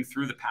volume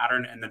through the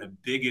pattern and then a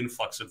big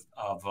influx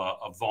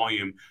of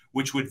volume,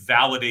 which would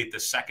validate the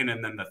second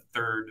and then the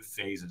third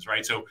phases,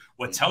 right? So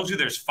what tells you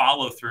there's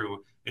follow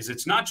through is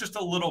it's not just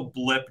a little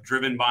blip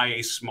driven by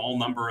a small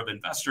number of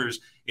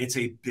investors. It's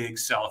a big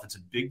sell-off. It's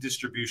a big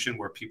distribution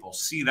where people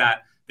see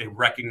that, they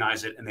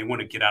recognize it, and they want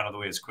to get out of the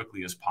way as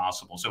quickly as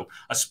possible. So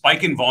a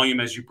spike in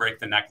volume as you break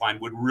the neckline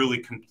would really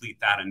complete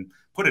that and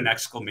put an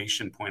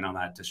exclamation point on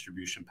that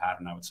distribution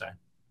pattern, I would say.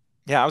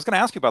 Yeah, I was going to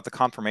ask you about the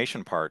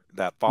confirmation part,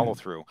 that follow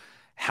through.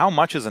 How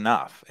much is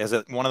enough? Is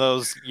it one of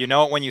those, you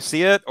know it when you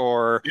see it,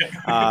 or you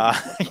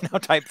know,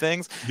 type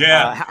things?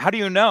 Yeah. How do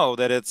you know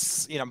that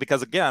it's, you know,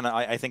 because again,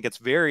 I think it's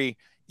very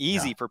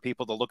easy for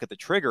people to look at the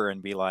trigger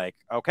and be like,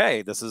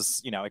 okay, this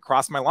is, you know, it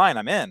crossed my line,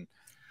 I'm in.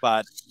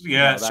 But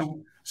yeah, you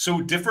know,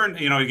 so different,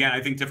 you know, again,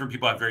 I think different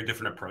people have very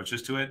different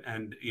approaches to it.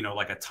 And, you know,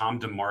 like a Tom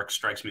DeMark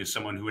strikes me as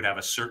someone who would have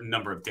a certain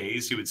number of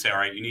days. He would say, all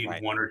right, you need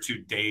 1 or 2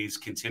 days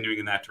continuing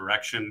in that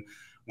direction.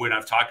 When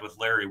I've talked with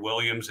Larry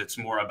Williams, it's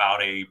more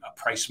about a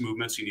price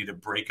movement. So you need to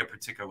break a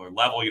particular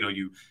level. You know,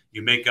 you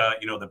make a,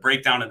 you know, the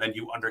breakdown and then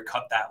you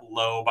undercut that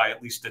low by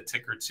at least a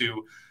tick or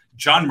two.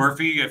 John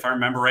Murphy, if I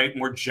remember right,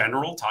 more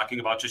general, talking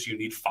about just you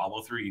need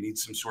follow through, you need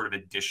some sort of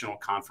additional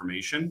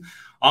confirmation.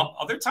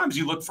 Other times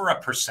you look for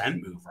a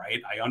percent move,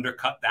 right? I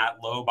undercut that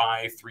low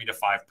by 3 to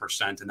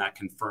 5%, and that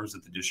confirms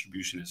that the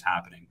distribution is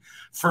happening.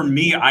 For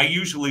me, I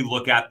usually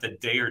look at the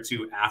day or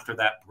two after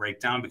that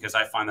breakdown because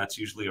I find that's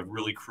usually a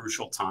really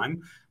crucial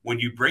time. When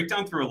you break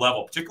down through a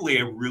level, particularly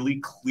a really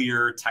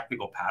clear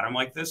technical pattern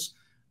like this,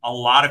 a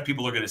lot of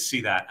people are going to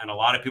see that, and a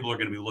lot of people are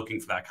going to be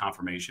looking for that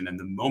confirmation. And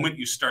the moment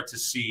you start to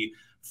see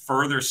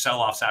further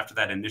sell-offs after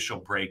that initial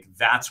break,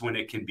 that's when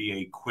it can be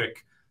a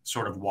quick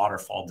sort of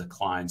waterfall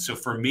decline. So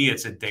for me,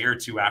 it's a day or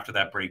two after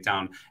that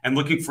breakdown and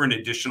looking for an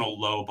additional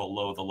low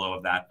below the low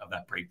of that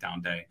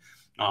breakdown day.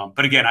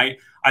 But again,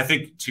 I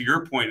think to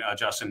your point,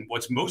 Justin,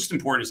 what's most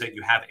important is that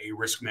you have a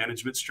risk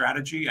management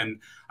strategy. And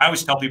I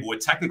always tell people with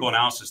technical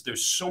analysis,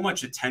 there's so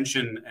much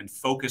attention and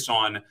focus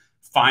on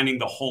finding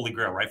the holy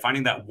grail, right?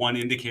 Finding that one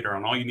indicator,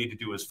 and all you need to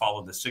do is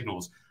follow the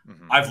signals.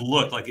 I've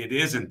looked, like it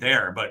isn't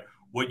there, but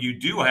what you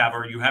do have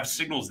are you have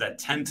signals that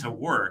tend to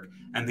work,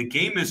 and the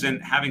game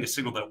isn't having a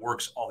signal that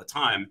works all the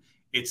time.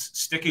 It's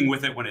sticking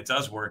with it when it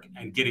does work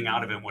and getting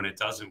out of it when it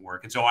doesn't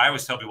work. And so I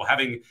always tell people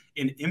having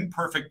an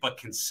imperfect but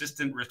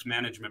consistent risk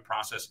management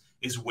process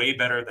is way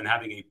better than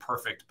having a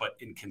perfect but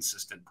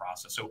inconsistent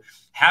process. So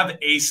have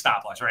a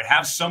stop loss, right?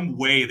 Have some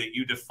way that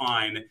you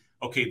define,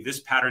 okay,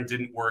 this pattern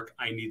didn't work,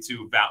 I need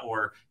to,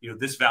 or, you know,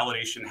 this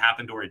validation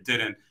happened or it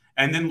didn't,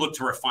 and then look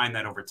to refine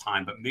that over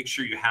time. But make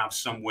sure you have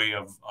some way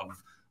of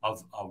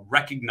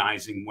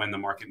recognizing when the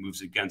market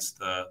moves against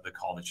the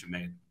call that you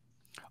made.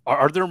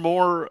 Are there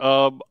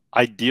more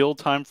ideal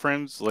time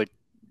frames, like,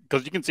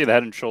 because you can see the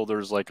head and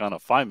shoulders like on a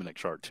 5-minute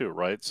chart too,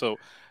 right? So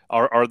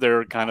are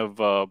there kind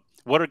of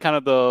what are kind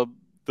of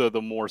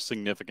the more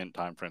significant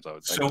time frames, I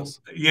would say? So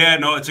yeah,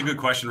 no, it's a good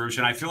question, Rush.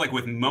 And I feel like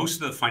with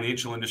most of the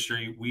financial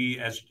industry, we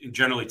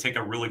generally take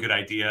a really good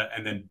idea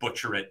and then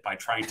butcher it by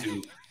trying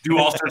to do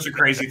all sorts of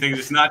crazy things.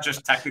 It's not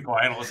just technical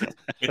analysts;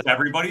 it's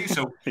everybody.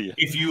 So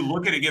if you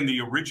look at again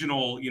the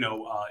original,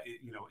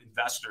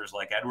 investors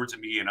like Edwards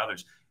and me and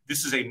others,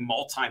 this is a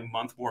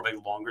multi-month, more of a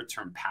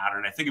longer-term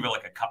pattern. I think of it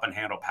like a cup and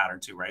handle pattern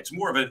too, right? It's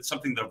more of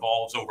something that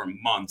evolves over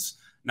months,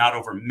 not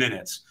over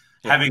minutes.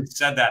 Yeah. Having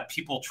said that,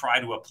 people try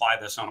to apply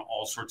this on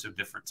all sorts of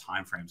different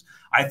timeframes.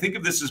 I think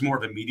of this as more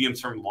of a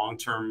medium-term,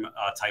 long-term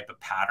type of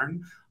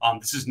pattern.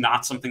 This is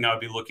not something I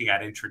would be looking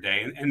at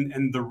intraday.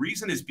 And the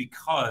reason is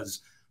because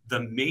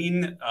the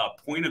main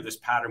point of this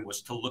pattern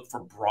was to look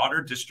for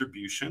broader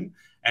distribution.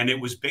 And it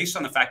was based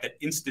on the fact that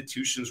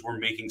institutions were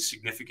making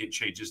significant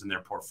changes in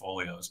their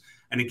portfolios.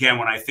 And again,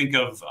 when I think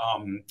of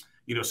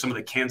some of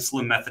the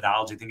CAN-SLIM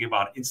methodology, thinking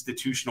about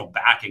institutional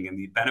backing and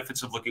the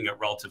benefits of looking at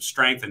relative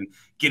strength and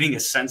getting a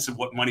sense of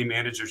what money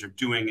managers are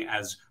doing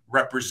as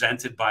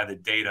represented by the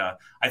data,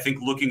 I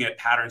think looking at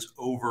patterns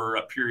over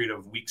a period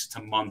of weeks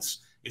to months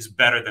is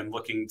better than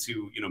looking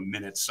to,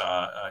 minutes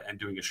and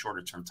doing a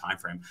shorter term time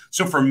frame.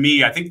 So for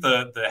me, I think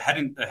the head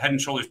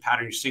and shoulders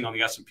pattern you're seeing on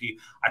the S&P,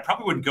 I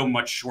probably wouldn't go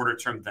much shorter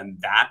term than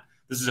that.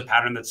 This is a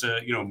pattern that's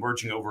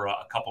emerging over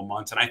a couple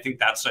months, and I think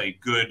that's a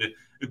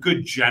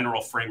good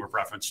general frame of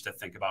reference to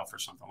think about for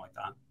something like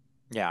that.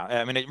 Yeah,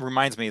 I mean, it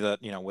reminds me that,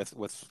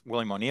 with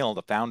William O'Neill,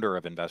 the founder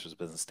of Investors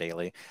Business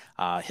Daily,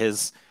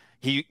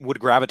 he would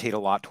gravitate a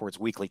lot towards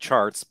weekly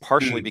charts,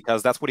 partially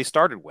because that's what he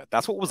started with.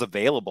 That's what was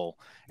available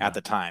at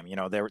the time.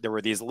 There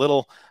were these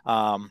little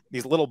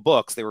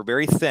books. They were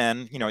very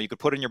thin. You could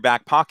put in your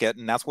back pocket,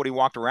 and that's what he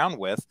walked around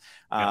with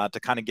to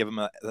kind of give him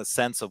a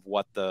sense of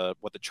what the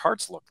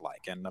charts looked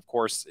like. And of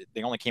course,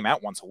 they only came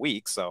out once a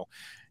week, so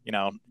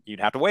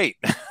you'd have to wait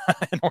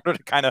in order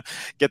to kind of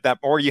get that,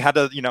 or you had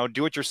to,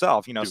 do it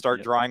yourself,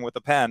 start drawing with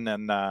a pen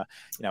and,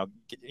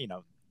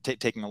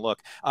 taking a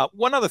look.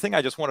 One other thing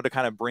I just wanted to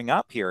kind of bring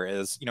up here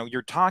is,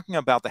 you're talking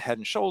about the head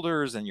and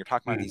shoulders and you're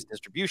talking about these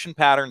distribution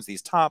patterns,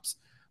 these tops.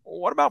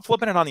 What about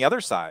flipping it on the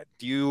other side?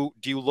 Do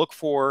you look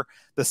for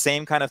the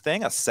same kind of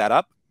thing, a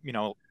setup,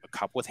 a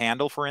cup with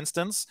handle, for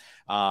instance,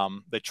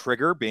 the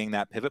trigger being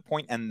that pivot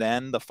point, and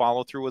then the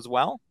follow through as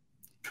well?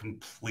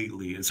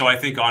 Completely. And so I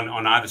think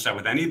on either side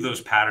with any of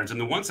those patterns,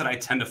 and the ones that I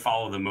tend to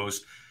follow the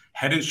most,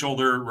 head and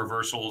shoulder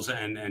reversals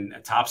and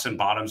tops and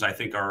bottoms, I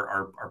think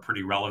are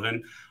pretty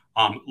relevant.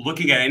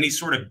 Looking at any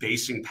sort of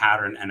basing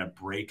pattern and a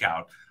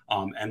breakout,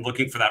 and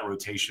looking for that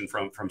rotation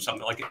from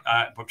something like,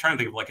 I'm trying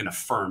to think of like an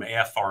Affirm,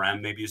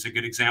 AFRM maybe is a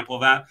good example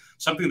of that.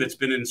 Something that's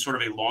been in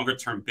sort of a longer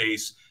term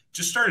base,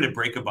 just starting to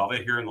break above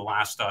it here in the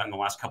last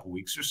couple of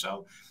weeks or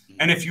so.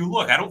 And if you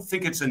look, I don't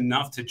think it's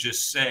enough to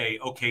just say,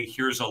 okay,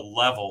 here's a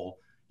level.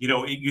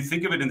 You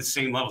think of it in the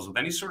same levels with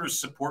any sort of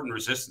support and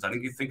resistance. I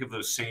think you think of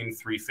those same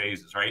three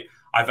phases, right?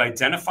 I've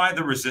identified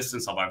the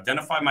resistance level. I've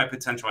identified my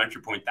potential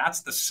entry point.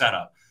 That's the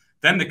setup.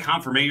 Then the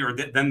confirmation, or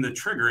then the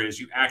trigger is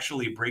you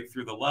actually break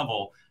through the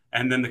level.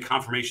 And then the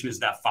confirmation is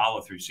that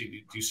follow through. So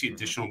you see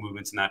additional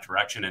movements in that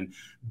direction, and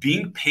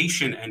being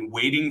patient and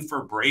waiting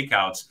for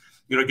breakouts.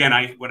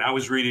 Again, when I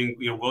was reading,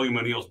 William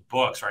O'Neill's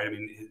books, right? I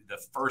mean, the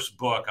first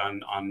book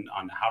on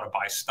how to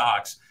buy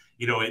stocks,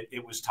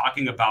 it was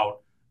talking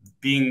about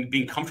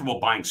being comfortable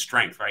buying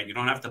strength, right? You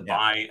don't have to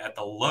buy at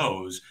the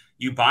lows.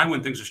 You buy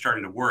when things are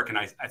starting to work. And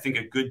I think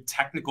a good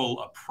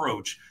technical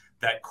approach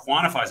that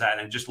quantifies that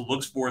and just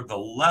looks for the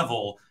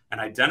level and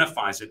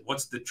identifies it.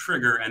 What's the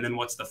trigger? And then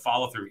what's the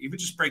follow through? Even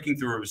just breaking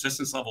through a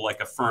resistance level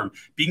like Affirm,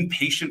 being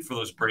patient for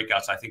those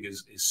breakouts, I think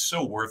is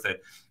so worth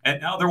it.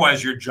 And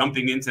otherwise you're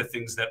jumping into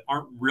things that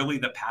aren't really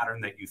the pattern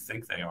that you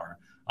think they are.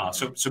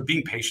 So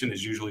being patient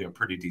is usually a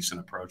pretty decent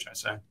approach, I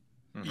say.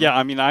 Yeah,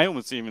 I mean, I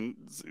almost even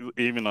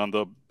on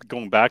the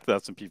going back to the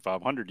S&P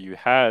 500, you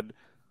had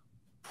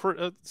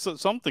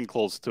something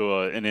close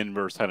to an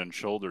inverse head and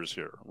shoulders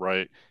here,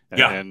 right?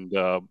 And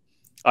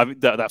I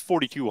mean that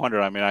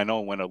 4,200. I mean, I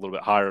know it went a little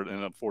bit higher than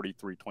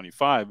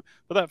 43.25,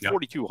 but that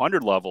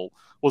 4,200 level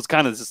was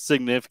kind of a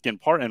significant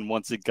part. And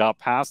once it got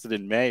past it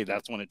in May,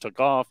 that's when it took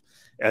off.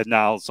 And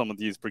now some of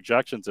these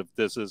projections, if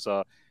this is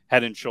a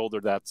head and shoulder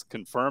that's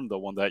confirmed, the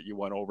one that you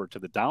went over to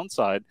the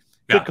downside,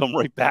 could come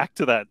right back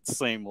to that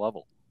same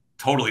level.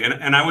 Totally.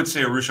 And I would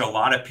say, Arusha, a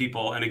lot of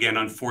people, and again,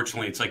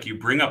 unfortunately, it's like you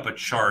bring up a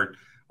chart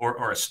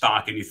or a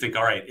stock and you think,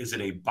 all right, is it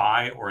a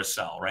buy or a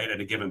sell, right? At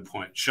a given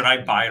point, should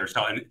I buy it or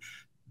sell? And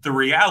the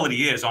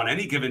reality is on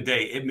any given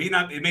day, it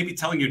may be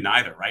telling you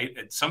neither, right?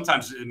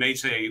 Sometimes it may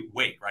say,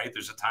 wait, right?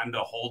 There's a time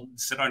to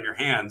sit on your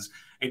hands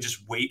and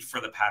just wait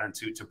for the pattern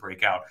to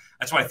break out.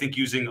 That's why I think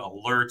using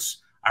alerts,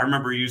 I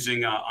remember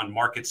using on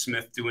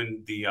MarketSmith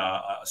doing the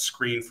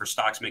screen for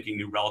stocks making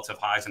new relative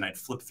highs, and I'd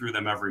flip through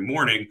them every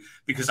morning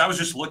because I was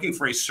just looking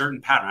for a certain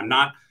pattern. I'm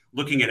not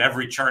looking at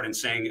every chart and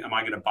saying, am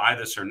I going to buy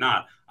this or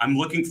not? I'm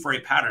looking for a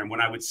pattern. When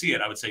I would see it,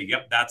 I would say,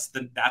 yep, that's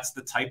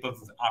the type of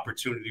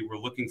opportunity we're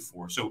looking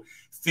for. So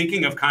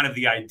thinking of kind of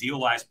the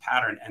idealized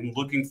pattern and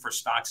looking for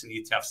stocks and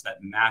ETFs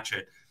that match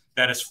it,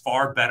 that is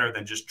far better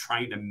than just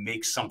trying to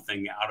make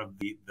something out of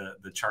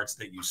the charts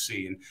that you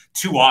see. And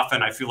too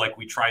often I feel like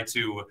we try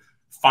to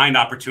find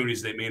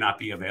opportunities that may not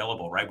be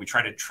available, right? We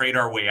try to trade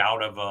our way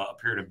out of a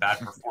period of bad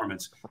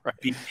performance,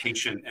 be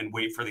patient and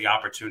wait for the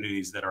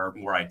opportunities that are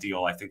more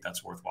ideal. I think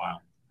that's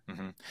worthwhile.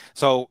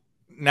 So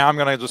now I'm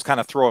going to just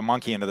kind of throw a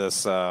monkey into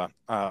this, a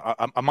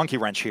monkey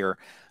wrench here.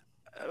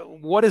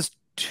 What is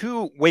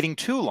waiting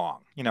too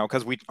long?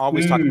 Because we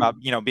always talk about,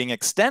 being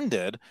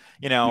extended,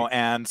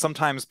 and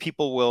sometimes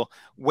people will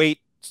wait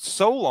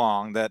so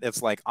long that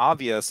it's like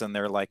obvious, and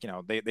they're like,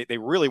 they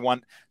really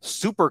want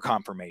super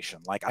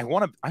confirmation. Like I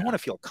want to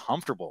feel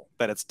comfortable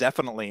that it's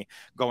definitely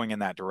going in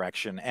that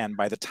direction. And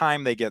by the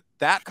time they get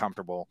that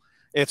comfortable,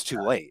 it's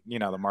too late.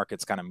 The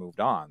market's kind of moved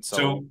on.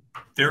 So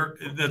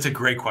that's a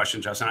great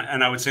question, Justin.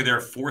 And I would say there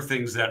are 4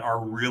 things that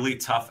are really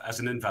tough as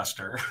an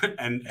investor,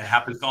 and it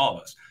happens to all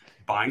of us.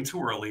 Buying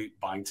too early,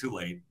 buying too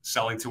late,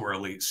 selling too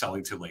early,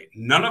 selling too late.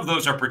 None of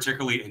those are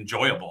particularly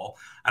enjoyable.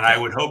 And I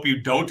would hope you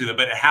don't do that,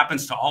 but it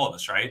happens to all of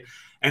us, right?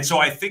 And so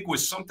I think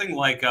with something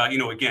like,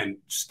 again,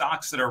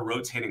 stocks that are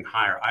rotating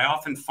higher, I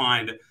often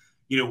find,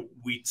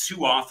 we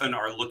too often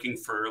are looking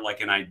for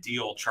like an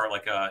ideal chart,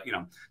 like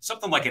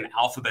something like an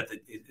alphabet that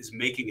is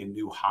making a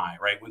new high,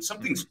 right? When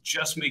something's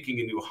just making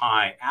a new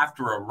high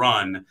after a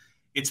run,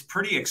 it's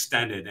pretty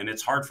extended, and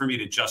it's hard for me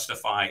to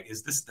justify,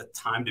 is this the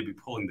time to be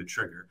pulling the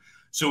trigger?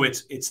 So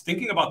it's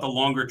thinking about the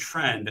longer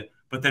trend,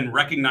 but then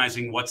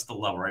recognizing what's the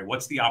level, right?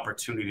 What's the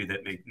opportunity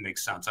that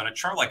makes sense? On a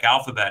chart like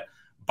Alphabet,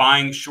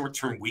 buying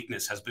short-term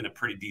weakness has been a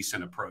pretty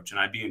decent approach, and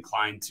I'd be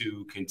inclined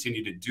to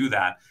continue to do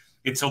that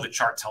until the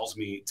chart tells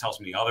me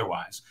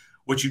otherwise.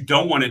 What you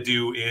don't want to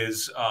do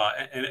is,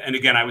 and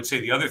again, I would say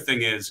the other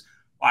thing is,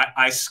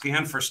 I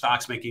scan for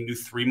stocks making new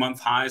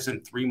 3-month highs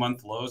and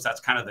 3-month lows. That's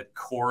kind of the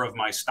core of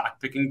my stock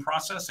picking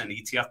process and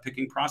ETF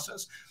picking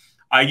process.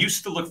 I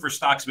used to look for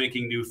stocks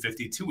making new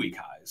 52-week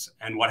highs.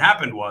 And what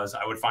happened was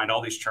I would find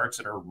all these charts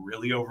that are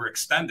really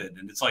overextended.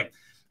 And it's like,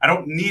 I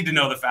don't need to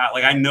know the fact.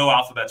 Like, I know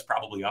Alphabet's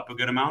probably up a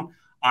good amount.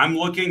 I'm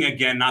looking,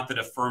 again, not that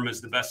a firm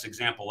is the best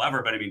example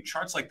ever, but I mean,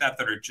 charts like that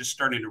are just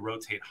starting to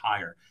rotate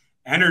higher.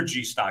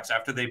 Energy stocks,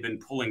 after they've been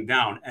pulling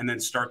down and then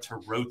start to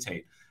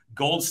rotate.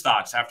 Gold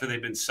stocks, after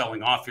they've been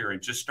selling off here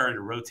and just starting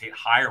to rotate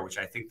higher, which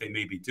I think they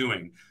may be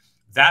doing.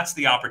 That's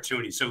the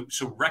opportunity. So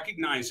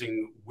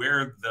recognizing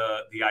where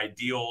the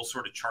ideal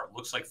sort of chart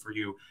looks like for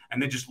you,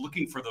 and then just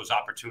looking for those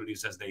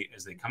opportunities as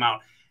they come out,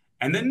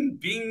 and then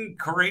being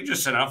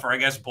courageous enough, or I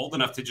guess bold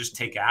enough, to just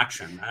take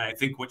action. And I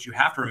think what you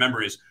have to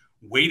remember is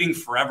waiting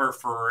forever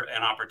for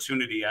an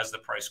opportunity as the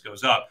price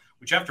goes up.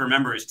 What you have to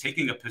remember is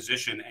taking a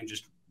position and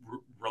just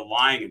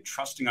relying and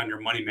trusting on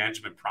your money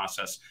management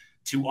process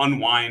to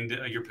unwind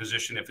your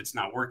position if it's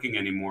not working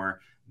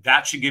anymore.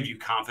 That should give you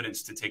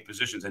confidence to take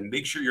positions, and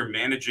make sure you're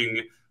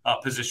managing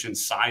position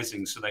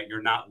sizing so that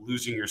you're not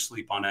losing your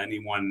sleep on any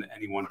one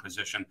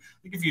position.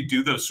 I think if you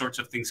do those sorts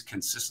of things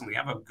consistently,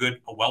 have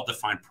a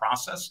well-defined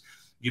process,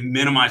 you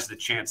minimize the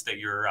chance that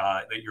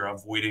you're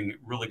avoiding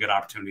really good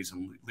opportunities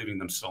and leaving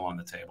them still on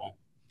the table.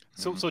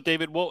 So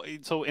David, well,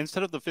 so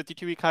instead of the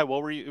 52-week high,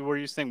 what were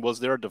you saying? Was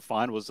there a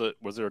defined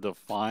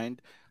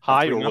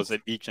high, or was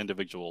it each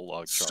individual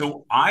chart?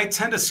 So I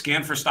tend to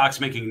scan for stocks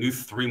making new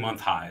 3-month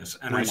highs,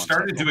 and I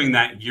started doing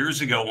that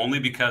years ago only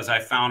because I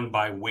found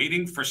by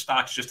waiting for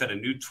stocks just at a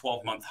new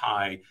 12-month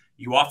high,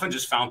 you often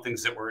just found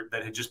things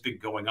that had just been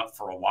going up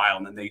for a while,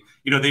 and then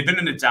they've been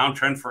in a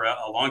downtrend for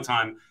a long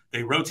time.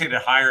 They rotated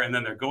higher, and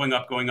then they're going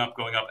up,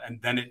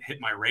 and then it hit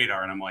my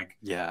radar, and I'm like,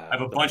 yeah, I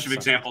have a bunch of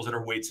examples that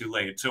are way too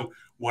late. So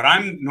what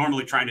I'm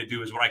normally trying to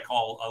do is what I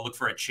call look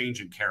for a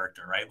change in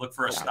character, right? Look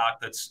for a stock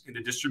that's in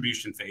a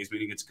distribution phase,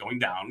 meaning it's going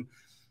down.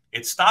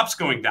 It stops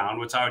going down,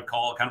 which I would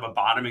call kind of a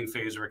bottoming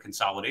phase or a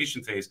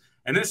consolidation phase,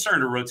 and then it's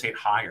starting to rotate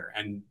higher.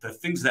 And the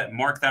things that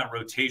mark that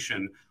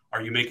rotation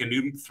are, you make a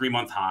new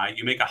 3-month high,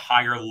 you make a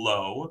higher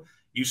low,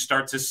 you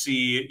start to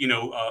see,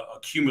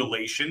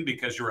 accumulation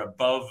because you're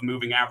above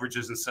moving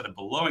averages instead of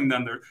below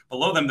them.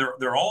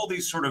 There are all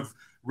these sort of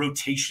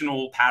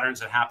rotational patterns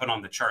that happen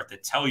on the chart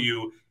that tell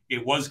you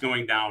it was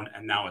going down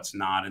and now it's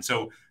not. And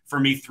so for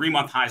me,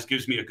 3-month highs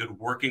gives me a good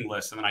working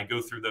list, and then I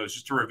go through those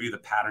just to review the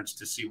patterns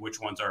to see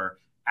which ones are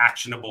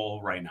actionable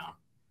right now.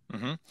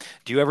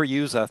 Do you ever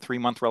use a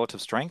 3-month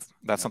relative strength?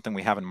 That's something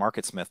we have in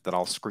MarketSmith that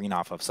I'll screen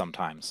off of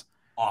sometimes.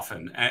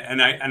 Often.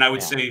 And I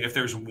would say if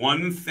there's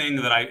one thing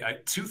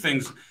that two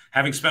things,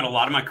 having spent a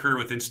lot of my career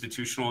with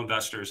institutional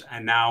investors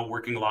and now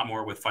working a lot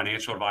more with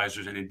financial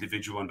advisors and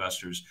individual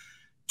investors,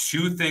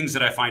 two things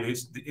that I find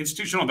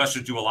institutional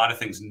investors do a lot of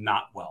things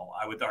not well.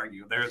 I would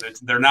argue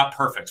they're not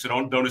perfect, so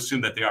don't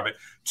assume that they are. But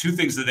two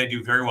things that they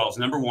do very well is,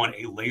 number one,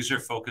 a laser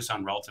focus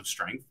on relative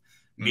strength,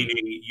 meaning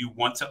you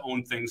want to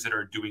own things that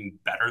are doing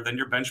better than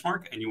your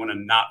benchmark, and you want to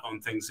not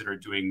own things that are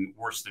doing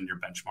worse than your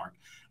benchmark.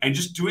 And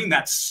just doing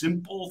that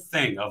simple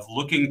thing of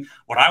looking,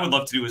 what I would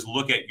love to do is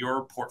look at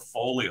your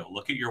portfolio,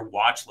 look at your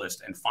watch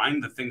list, and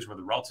find the things where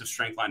the relative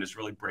strength line is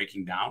really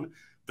breaking down.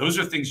 Those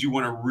are things you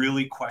want to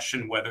really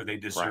question whether they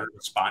deserve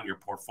a spot in your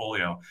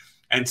portfolio.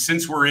 And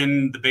since we're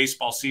in the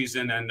baseball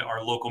season and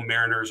our local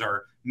Mariners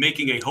are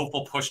making a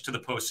hopeful push to the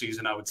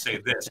postseason, I would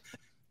say this.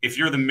 If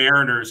you're the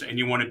Mariners and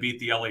you want to beat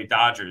the LA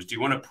Dodgers, do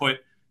you want to put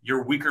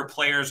your weaker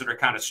players that are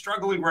kind of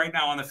struggling right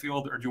now on the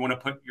field, or do you want to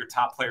put your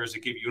top players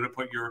that you want to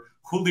put your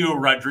Julio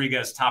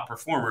Rodriguez top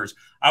performers?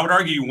 I would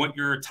argue you want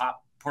your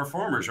top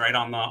performers right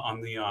on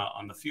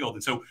the field.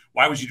 And so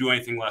why would you do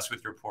anything less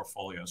with your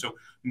portfolio? So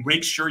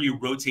make sure you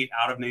rotate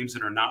out of names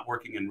that are not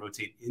working and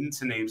rotate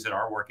into names that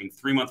are working.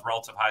 3-month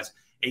relative highs,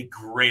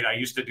 I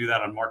used to do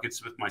that on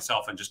MarketSmith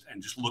myself, and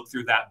just look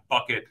through that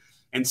bucket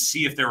and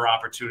see if there are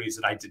opportunities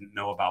that I didn't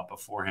know about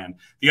beforehand.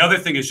 The other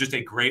thing is just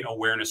a great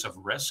awareness of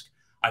risk.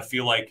 I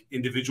feel like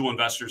individual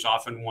investors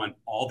often want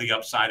all the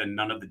upside and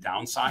none of the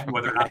downside,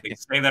 whether or not they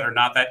say that or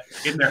not. That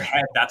in their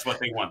head, that's what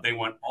they want. They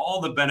want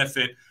all the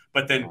benefit,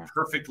 but then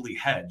perfectly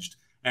hedged.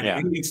 And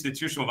any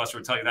institutional investor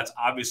would tell you that's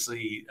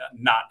obviously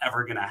not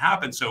ever going to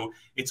happen. So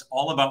it's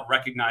all about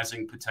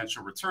recognizing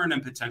potential return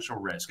and potential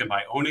risk. And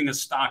by owning a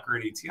stock or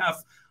an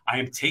ETF, I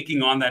am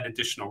taking on that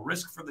additional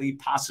risk for the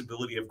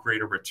possibility of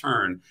greater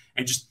return.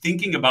 And just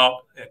thinking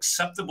about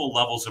acceptable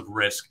levels of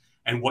risk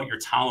and what your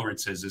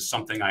tolerance is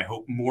something I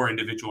hope more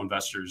individual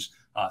investors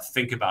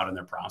think about in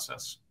their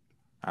process.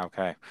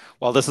 Okay.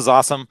 Well, this is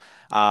awesome.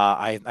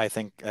 I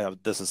think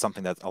this is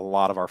something that a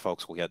lot of our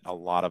folks will get a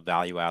lot of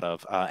value out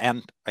of.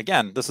 And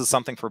again, this is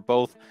something for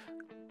both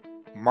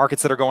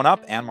markets that are going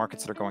up and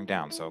markets that are going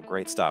down. So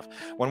great stuff.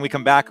 When we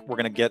come back, we're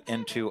going to get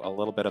into a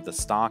little bit of the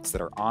stocks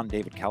that are on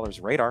David Keller's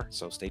radar.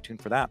 So stay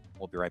tuned for that.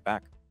 We'll be right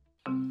back.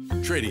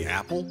 Trading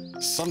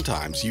Apple?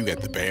 Sometimes you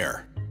get the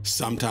bear.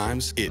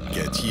 Sometimes it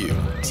gets you.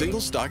 Single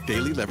stock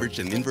daily leveraged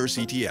and inverse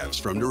ETFs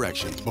from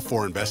Direction.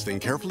 Before investing,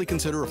 carefully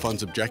consider a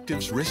fund's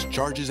objectives, risk,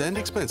 charges, and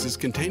expenses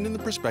contained in the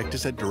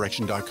prospectus at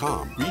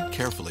Direction.com. Read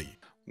carefully.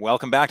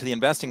 Welcome back to the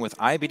Investing with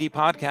IBD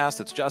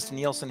podcast. It's Justin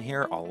Nielsen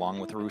here, along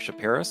with Arusha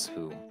Paris,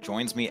 who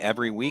joins me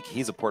every week.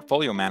 He's a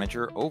portfolio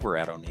manager over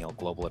at O'Neill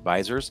Global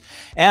Advisors.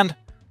 And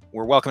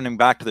we're welcoming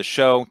back to the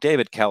show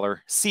David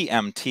Keller,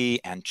 CMT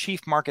and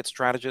Chief Market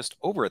Strategist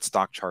over at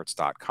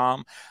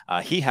StockCharts.com.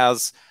 He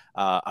has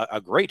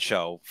a great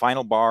show,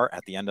 Final Bar,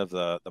 at the end of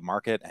the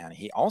market. And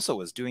he also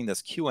is doing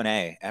this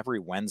Q&A every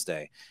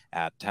Wednesday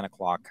at 10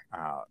 o'clock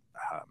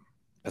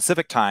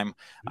Pacific time.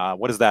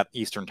 What is that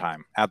Eastern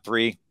time? At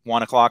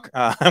 1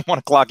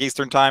 o'clock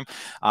Eastern time.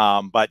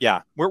 But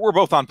yeah, we're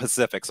both on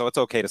Pacific, so it's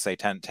okay to say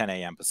 10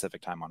 a.m.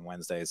 Pacific time on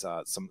Wednesdays.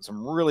 Some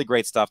really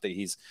great stuff that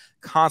he's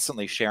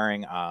constantly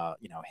sharing.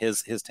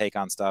 His take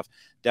on stuff.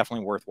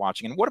 Definitely worth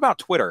watching. And what about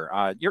Twitter?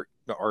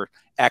 Or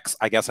X,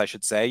 I guess I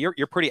should say.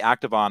 You're pretty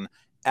active on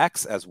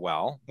X as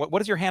well.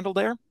 What is your handle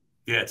there?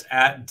 Yeah, it's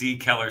at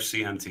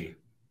DKellerCMT.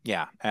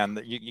 Yeah,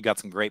 and you got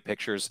some great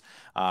pictures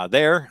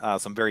there,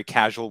 some very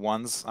casual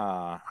ones,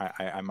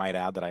 I might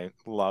add, that I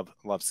love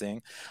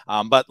seeing.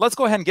 But let's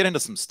go ahead and get into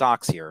some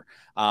stocks here.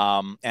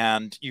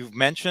 And you've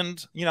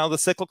mentioned, the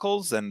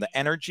cyclicals and the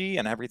energy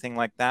and everything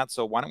like that.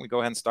 So why don't we go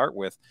ahead and start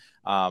with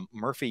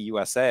Murphy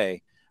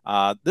USA.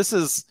 This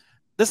is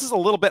a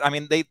little bit, I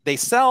mean, they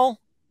sell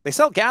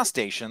gas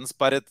stations,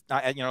 but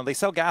they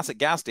sell gas at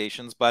gas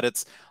stations, but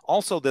it's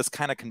also this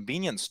kind of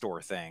convenience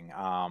store thing.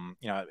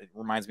 It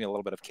reminds me a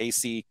little bit of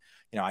Casey.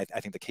 I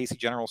think the Casey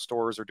General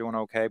stores are doing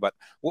okay, but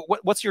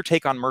what's your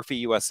take on Murphy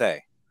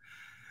USA?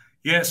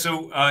 Yeah,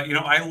 so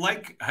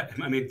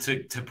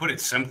to put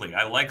it simply,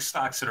 I like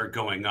stocks that are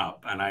going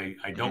up, and I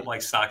don't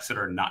like stocks that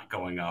are not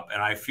going up.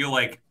 And I feel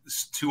like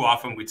too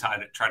often we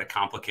try to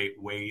complicate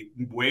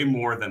way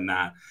more than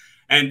that.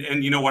 And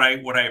what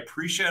I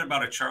appreciate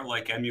about a chart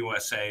like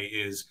MUSA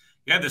is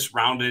you have this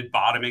rounded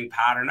bottoming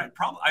pattern.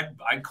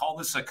 I'd call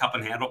this a cup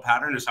and handle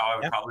pattern is how I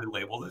would probably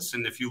label this.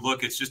 And if you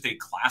look, it's just a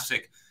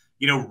classic,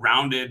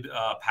 rounded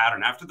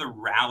pattern after the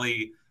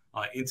rally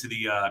into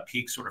the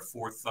peak sort of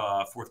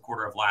fourth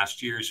quarter of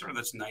last year, sort of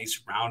this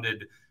nice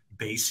rounded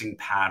basing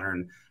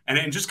pattern.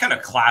 And just kind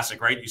of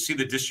classic, right? You see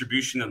the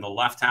distribution in the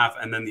left half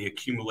and then the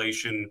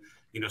accumulation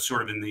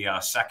sort of in the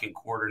second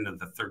quarter into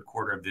the third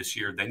quarter of this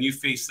year. Then you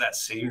face that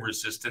same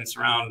resistance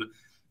around,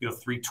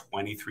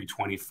 320,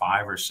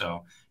 325 or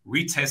so.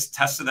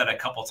 Tested that a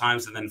couple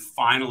times, and then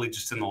finally,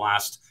 just in the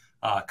last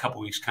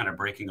couple weeks, kind of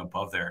breaking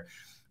above there.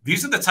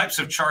 These are the types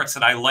of charts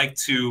that I like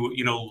to,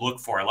 look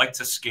for. I like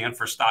to scan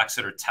for stocks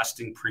that are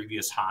testing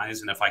previous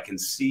highs. And if I can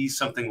see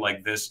something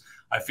like this,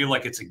 I feel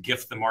like it's a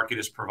gift the market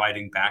is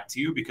providing back to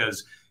you,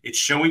 because it's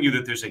showing you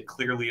that there's a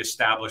clearly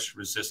established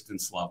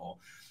resistance level.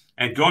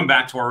 And going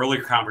back to our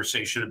earlier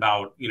conversation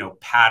about,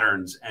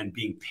 patterns and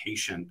being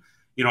patient,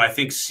 I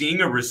think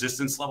seeing a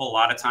resistance level, a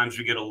lot of times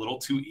we get a little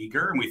too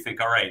eager and we think,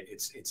 all right,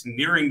 it's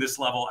nearing this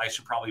level, I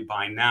should probably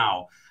buy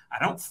now.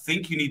 I don't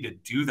think you need to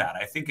do that.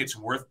 I think it's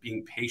worth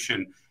being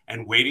patient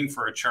and waiting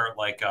for a chart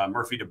like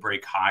Murphy to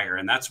break higher.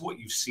 And that's what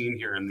you've seen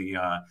here in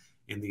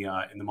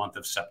the month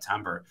of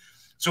September.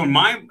 So in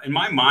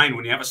my mind,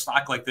 when you have a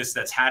stock like this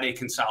that's had a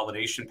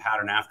consolidation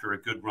pattern after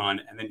a good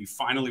run, and then you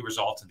finally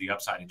resolve to the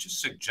upside, it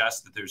just suggests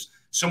that there's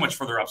so much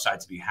further upside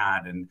to be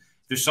had. And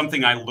there's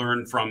something I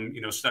learned from,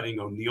 studying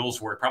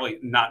O'Neill's work, probably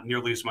not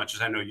nearly as much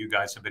as I know you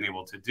guys have been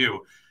able to do,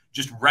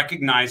 just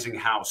recognizing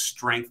how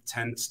strength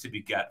tends to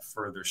beget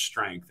further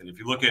strength. And if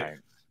you look at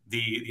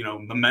the,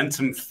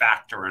 momentum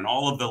factor and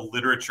all of the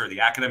literature,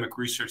 the academic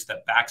research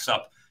that backs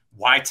up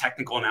why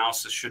technical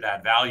analysis should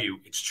add value,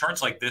 it's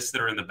charts like this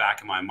that are in the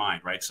back of my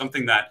mind, right?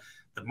 Something that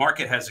the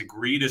market has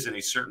agreed is in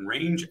a certain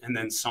range, and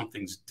then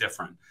something's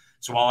different.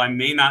 So while I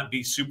may not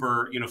be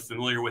super,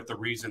 familiar with the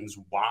reasons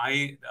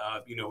why,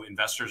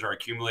 investors are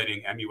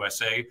accumulating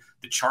MUSA,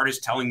 the chart is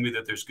telling me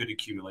that there's good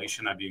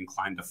accumulation. I'd be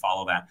inclined to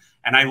follow that.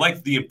 And I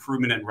like the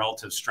improvement in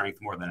relative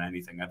strength more than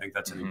anything. I think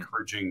that's an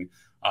encouraging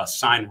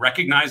sign,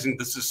 recognizing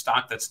this is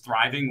stock that's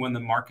thriving when the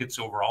markets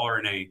overall are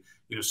in a,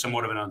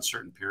 somewhat of an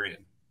uncertain period.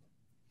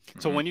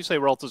 So when you say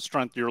relative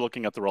strength, you're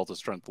looking at the relative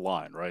strength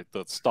line, right?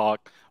 The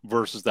stock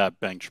versus that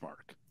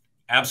benchmark.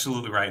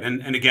 Absolutely right.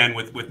 And again,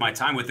 with my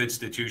time with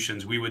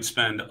institutions, we would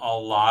spend a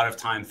lot of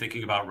time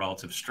thinking about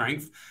relative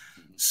strength.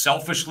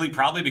 Selfishly,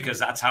 probably because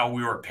that's how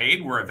we were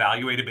paid. We're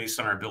evaluated based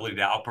on our ability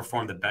to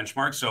outperform the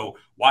benchmark. So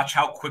watch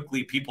how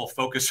quickly people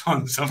focus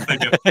on something.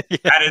 If Yeah.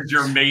 that is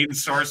your main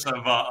source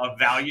of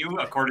value,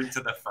 according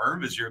to the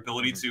firm, is your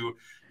ability to,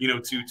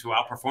 to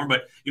outperform.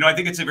 But, I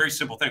think it's a very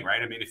simple thing,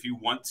 right? I mean, if you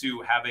want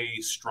to have a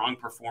strong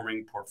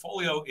performing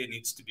portfolio, it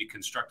needs to be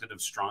constructed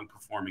of strong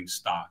performing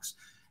stocks.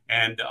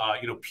 And,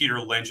 Peter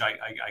Lynch,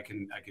 I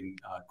can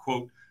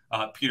quote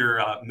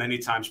Peter many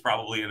times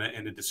probably in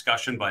a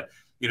discussion, but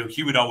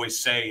he would always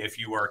say, if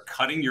you are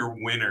cutting your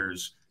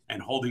winners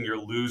and holding your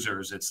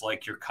losers, it's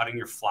like you're cutting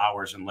your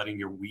flowers and letting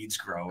your weeds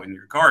grow in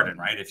your garden,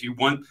 right? If you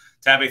want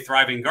to have a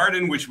thriving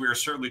garden, which we are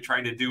certainly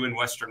trying to do in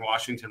Western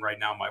Washington right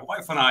now, my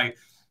wife and I,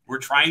 we're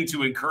trying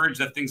to encourage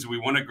the things that we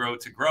want to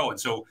grow. And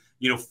so,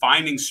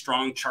 finding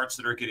strong charts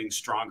that are getting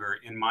stronger,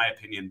 in my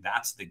opinion,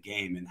 that's the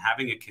game. And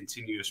having a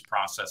continuous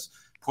process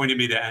pointed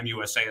me to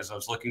MUSA as I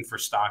was looking for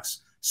stocks,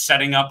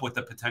 setting up with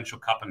the potential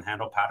cup and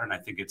handle pattern. I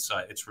think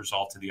it's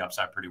resolved to the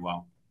upside pretty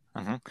well.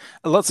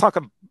 Let's talk,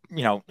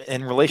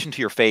 in relation to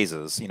your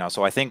phases,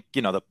 so I think,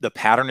 the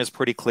pattern is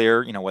pretty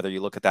clear, whether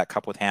you look at that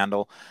cup with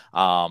handle,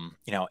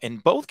 in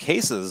both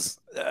cases,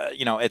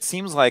 it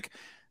seems like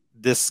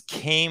this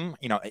came,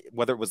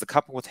 whether it was the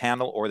cup with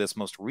handle or this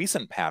most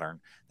recent pattern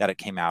that it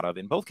came out of,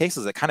 in both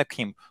cases, it kind of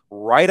came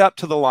right up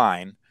to the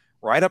line,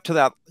 right up to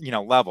that,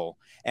 level.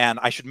 And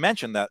I should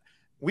mention that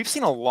we've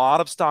seen a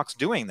lot of stocks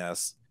doing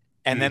this,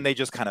 and then they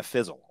just kind of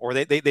fizzle, or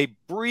they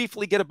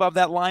briefly get above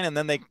that line, and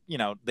then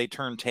they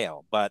turn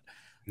tail. But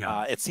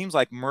it seems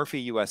like Murphy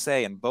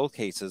USA in both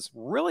cases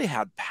really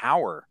had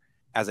power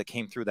as it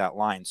came through that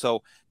line.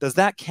 So does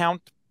that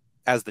count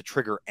as the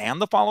trigger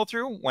and the follow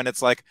through, when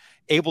it's like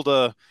able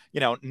to,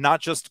 not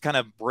just kind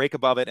of break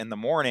above it in the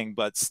morning,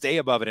 but stay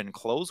above it and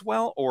close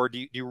well? Or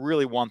do you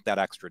really want that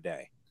extra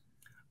day?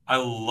 I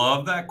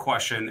love that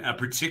question,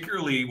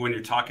 particularly when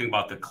you're talking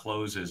about the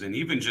closes. And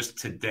even just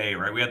today,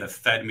 right, we had the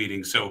Fed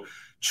meeting. So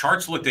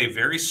charts looked a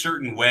very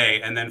certain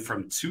way. And then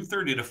from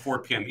 2:30 to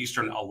 4 p.m.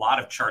 Eastern, a lot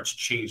of charts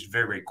changed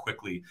very, very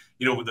quickly.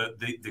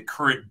 The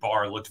current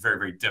bar looked very,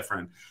 very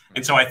different.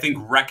 And so I think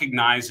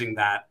recognizing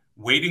that,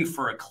 waiting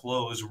for a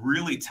close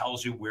really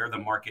tells you where the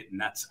market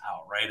nets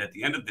out, right? At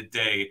the end of the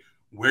day,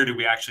 where do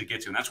we actually get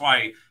to? And that's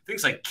why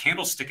things like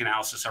candlestick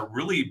analysis are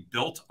really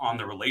built on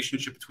the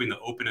relationship between the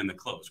open and the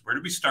close. Where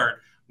do we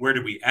start? Where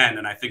do we end?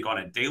 And I think on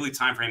a daily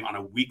time frame, on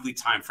a weekly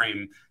time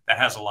frame, that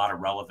has a lot of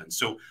relevance.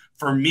 So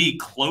for me,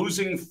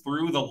 closing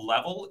through the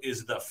level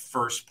is the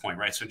first point,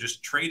 right? So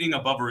just trading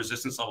above a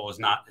resistance level is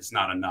not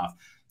enough.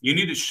 You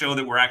need to show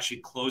that we're actually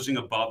closing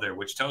above there,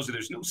 which tells you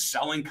there's no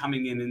selling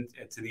coming in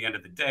to the end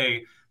of the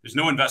day. There's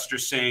no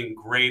investors saying,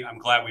 great, I'm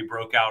glad we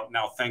broke out.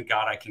 Now, thank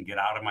God I can get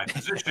out of my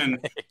position.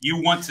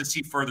 You want to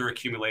see further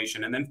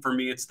accumulation. And then for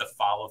me, it's the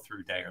follow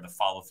through day, or the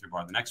follow through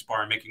bar, the next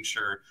bar, making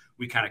sure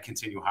we kind of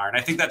continue higher. And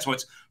I think that's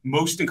what's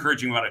most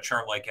encouraging about a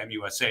chart like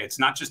MUSA. It's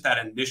not just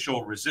that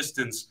initial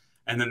resistance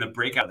and then the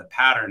breakout of the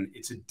pattern.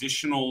 It's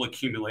additional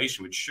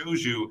accumulation, which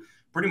shows you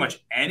pretty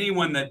much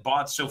anyone that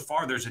bought so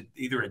far, there's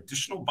either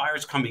additional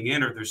buyers coming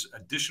in, or there's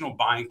additional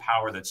buying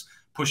power that's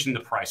pushing the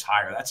price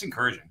higher. That's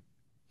encouraging.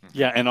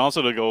 Yeah, and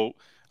also to go,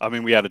 I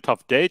mean, we had a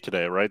tough day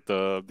today, right?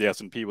 The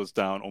S&P was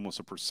down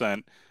almost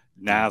 1%.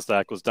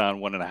 NASDAQ was down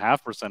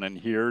 1.5%, and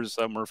here's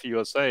Murphy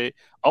USA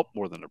up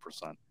more than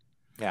 1%.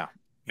 Yeah.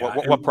 Yeah,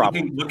 what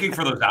problem? Looking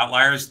for those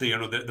outliers,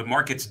 the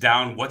market's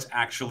down. What's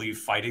actually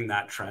fighting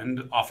that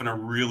trend? Often a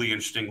really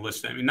interesting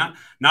list. I mean,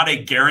 not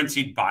a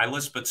guaranteed buy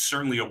list, but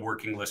certainly a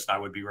working list I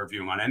would be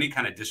reviewing on any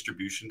kind of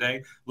distribution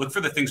day. Look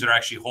for the things that are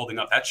actually holding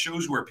up. That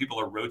shows where people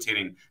are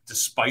rotating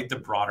despite the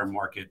broader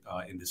market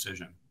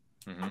indecision.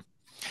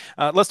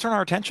 Let's turn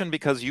our attention,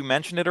 because you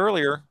mentioned it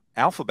earlier,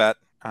 Alphabet.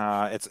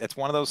 It's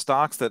one of those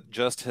stocks that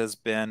just has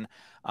been,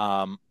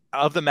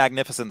 of the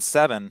Magnificent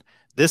Seven,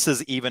 this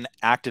has even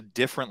acted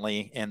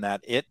differently in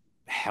that it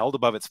held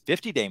above its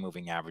 50-day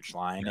moving average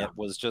line. Yeah. It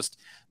was just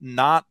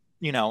not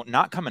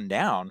coming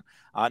down.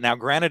 Now,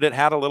 granted, it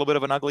had a little bit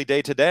of an ugly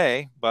day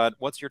today, but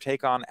what's your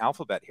take on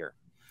Alphabet here?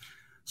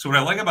 So what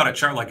I like about a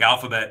chart like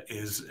Alphabet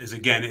is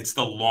again, it's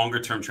the longer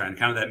term trend,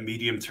 kind of that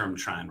medium term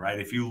trend, right?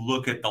 If you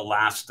look at the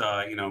last,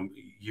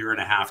 year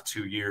and a half,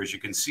 2 years, you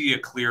can see a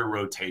clear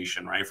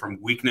rotation, right? From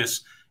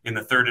weakness in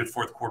the third and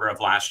fourth quarter of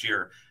last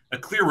year, a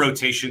clear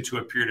rotation to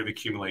a period of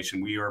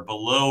accumulation. We are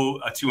below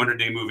a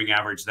 200-day moving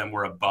average, then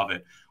we're above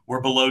it.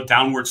 We're below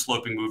downward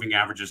sloping moving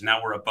averages.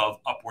 Now we're above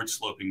upward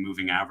sloping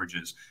moving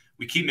averages.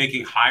 We keep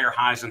making higher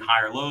highs and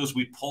higher lows.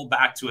 We pull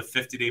back to a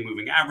 50-day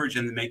moving average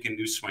and then make a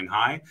new swing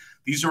high.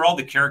 These are all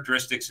the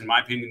characteristics, in my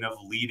opinion, of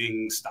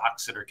leading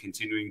stocks that are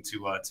continuing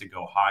to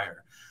go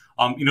higher.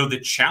 The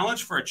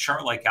challenge for a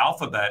chart like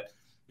Alphabet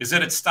is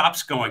that it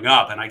stops going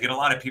up. And I get a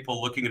lot of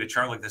people looking at a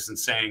chart like this and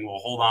saying, well,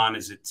 hold on,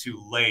 is it too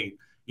late?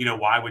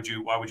 Why would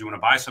you want to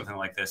buy something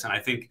like this? And I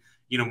think,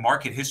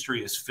 market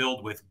history is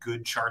filled with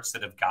good charts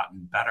that have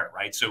gotten better,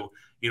 right? So,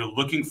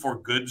 looking for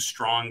good,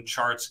 strong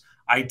charts,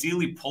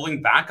 ideally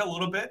pulling back a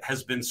little bit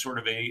has been sort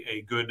of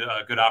a good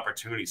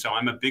opportunity. So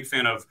I'm a big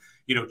fan of,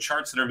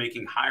 charts that are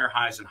making higher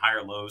highs and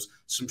higher lows,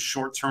 some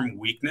short-term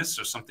weakness,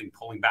 so something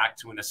pulling back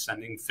to an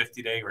ascending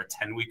 50-day or a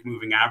 10-week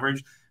moving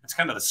average. That's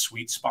kind of the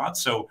sweet spot.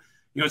 So,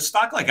 a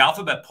stock like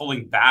Alphabet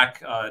pulling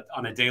back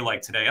on a day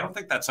like today, I don't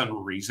think that's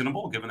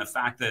unreasonable given the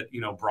fact that,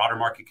 broader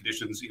market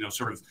conditions,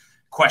 sort of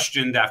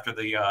questioned after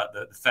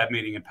the Fed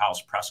meeting and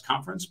Powell's press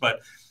conference. But,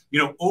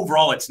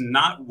 overall, it's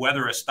not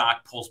whether a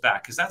stock pulls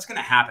back, because that's going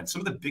to happen.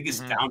 Some of the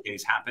biggest down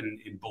days happen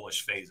in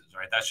bullish phases,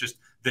 right? That's just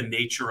the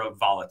nature of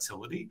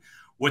volatility.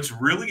 What's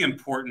really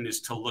important is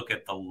to look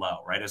at the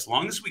low, right? As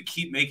long as we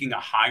keep making a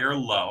higher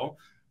low,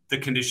 the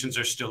conditions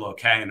are still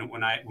okay. And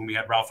when we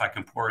had Ralph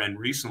Acampora in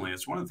recently,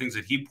 it's one of the things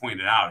that he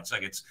pointed out. It's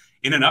like, it's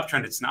in an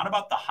uptrend. It's not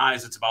about the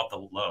highs, it's about the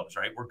lows,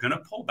 right? We're going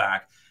to pull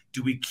back.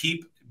 Do we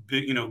keep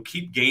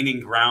gaining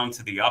ground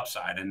to the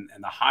upside? And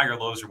the higher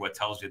lows are what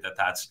tells you that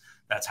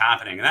that's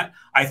happening. And that,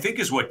 I think,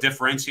 is what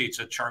differentiates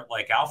a chart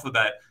like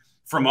Alphabet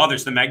from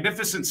others. The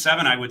Magnificent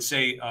Seven, I would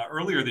say,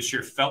 earlier this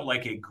year felt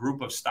like a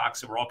group of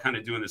stocks that were all kind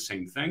of doing the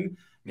same thing.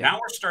 Yeah. Now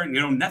we're starting,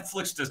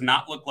 Netflix does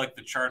not look like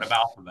the chart of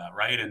Alphabet,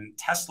 right? And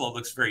Tesla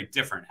looks very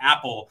different.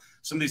 Apple,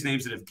 some of these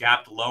names that have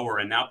gapped lower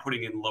and now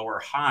putting in lower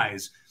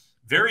highs,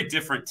 very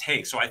different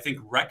take. So I think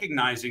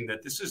recognizing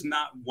that this is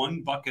not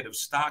one bucket of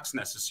stocks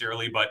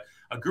necessarily, but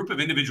a group of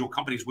individual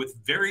companies with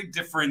very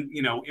different,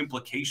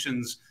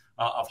 implications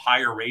of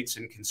higher rates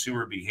and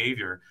consumer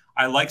behavior.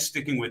 I like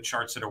sticking with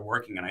charts that are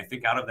working. And I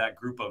think out of that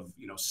group of,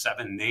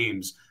 7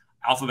 names,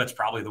 Alphabet's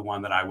probably the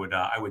one that I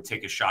would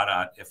take a shot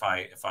at if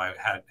I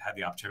had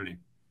the opportunity.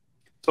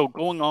 So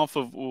going off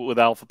of with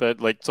Alphabet,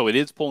 so it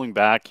is pulling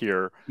back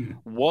here.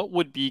 What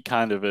would be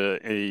kind of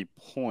a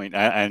point?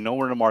 I know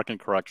we're in a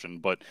market correction,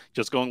 but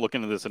just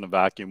looking at this in a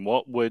vacuum,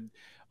 what would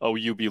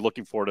you be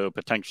looking for to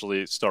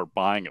potentially start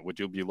buying it? Would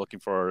you be looking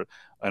for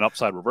an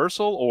upside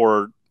reversal,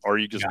 or are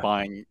you just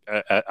buying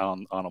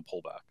on a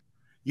pullback?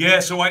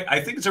 Yeah, so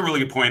I think it's a really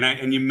good point.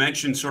 And you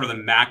mentioned sort of the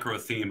macro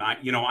theme.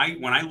 When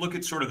I look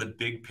at sort of the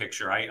big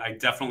picture, I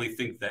definitely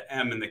think the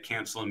M and the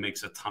canceling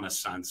makes a ton of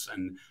sense.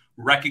 And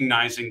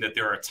recognizing that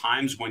there are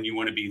times when you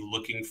want to be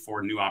looking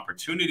for new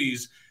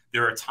opportunities.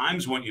 There are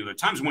times when you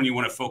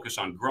want to focus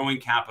on growing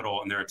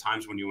capital, and there are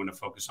times when you want to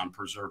focus on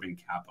preserving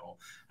capital.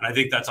 And I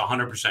think that's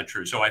 100%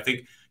 true. So I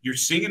think you're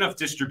seeing enough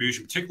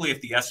distribution, particularly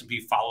if the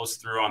S&P follows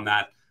through on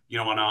that,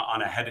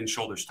 on a head and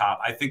shoulders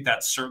top. I think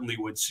that certainly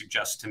would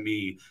suggest to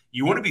me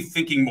you want to be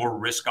thinking more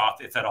risk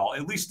off, if at all,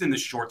 at least in the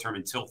short term,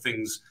 until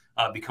things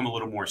become a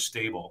little more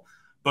stable.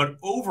 But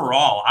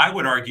overall, I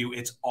would argue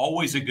it's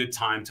always a good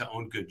time to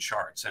own good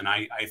charts. And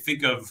I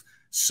think of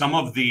some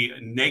of the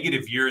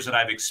negative years that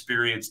I've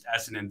experienced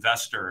as an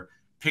investor,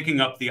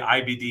 picking up the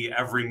IBD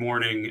every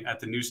morning at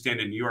the newsstand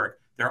in New York.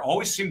 There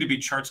always seem to be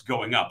charts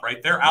going up,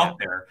 right? They're out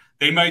there.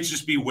 They might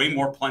just be way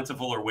more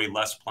plentiful or way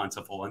less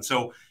plentiful. And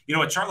so,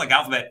 a chart like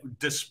Alphabet,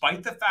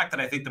 despite the fact that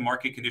I think the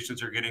market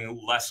conditions are getting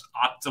less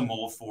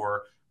optimal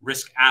for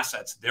risk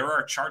assets, there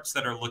are charts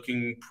that are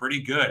looking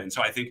pretty good. And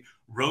so I think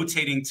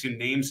rotating to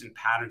names and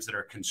patterns that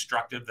are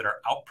constructive, that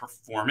are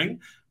outperforming,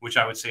 which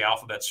I would say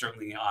Alphabet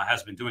certainly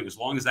has been doing, as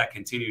long as that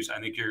continues, I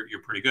think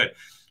you're pretty good.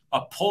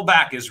 A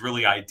pullback is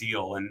really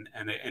ideal. And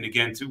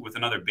again, with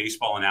another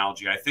baseball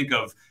analogy, I think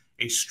of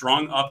a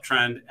strong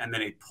uptrend and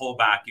then a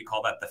pullback. You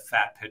call that the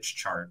fat pitch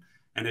chart.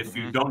 And if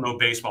you don't know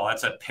baseball,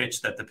 that's a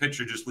pitch that the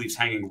pitcher just leaves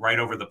hanging right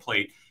over the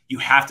plate. You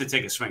have to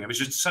take a swing. It was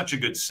just such a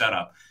good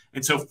setup.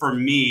 And so for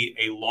me,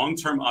 a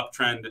long-term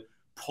uptrend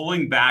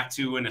pulling back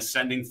to an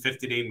ascending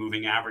 50-day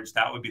moving average,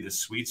 that would be the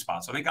sweet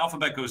spot. So I think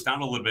Alphabet goes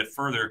down a little bit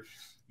further.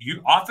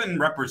 You often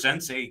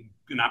represents an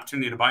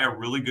opportunity to buy a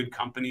really good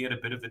company at a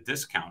bit of a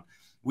discount.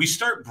 We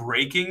start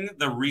breaking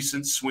the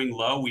recent swing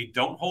low. We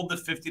don't hold the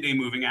 50-day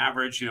moving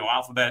average,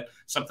 Alphabet,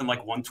 something like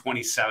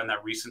 127,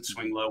 that recent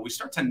swing low. We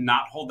start to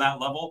not hold that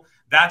level.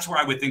 That's where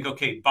I would think,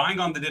 okay, buying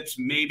on the dips,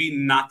 maybe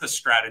not the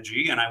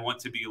strategy, and I want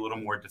to be a little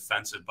more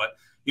defensive. But,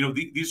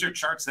 these are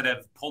charts that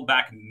have pulled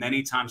back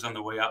many times on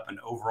the way up and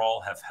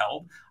overall have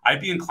held.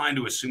 I'd be inclined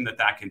to assume that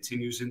that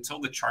continues until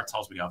the chart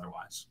tells me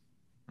otherwise.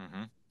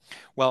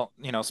 Well,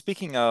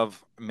 speaking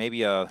of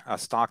maybe a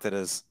stock that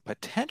is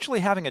potentially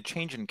having a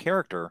change in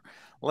character,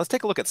 let's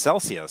take a look at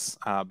Celsius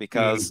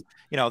because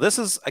this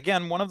is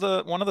again one of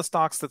the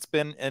stocks that's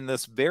been in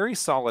this very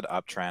solid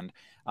uptrend.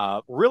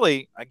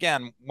 Really,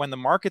 again, when the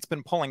market's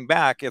been pulling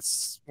back,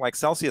 it's like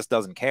Celsius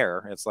doesn't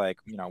care. It's like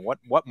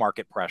what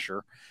market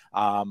pressure.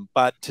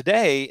 But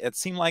today it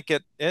seemed like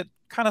it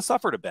kind of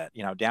suffered a bit.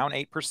 Down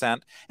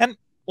 8%. And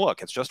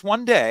look, it's just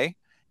one day,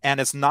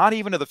 and it's not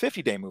even to the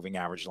 50-day moving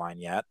average line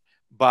yet.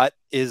 But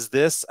is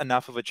this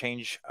enough of a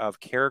change of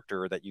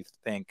character that you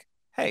think,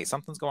 hey,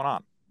 something's going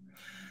on?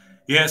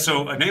 Yeah,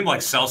 so a name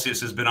like Celsius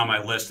has been on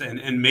my list,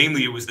 and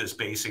mainly it was this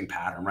basing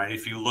pattern, right?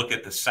 If you look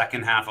at the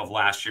second half of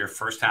last year,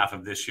 first half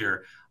of this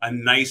year, a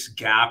nice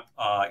gap,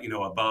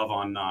 above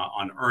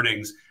on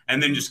earnings,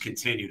 and then just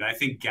continued. I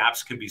think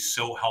gaps can be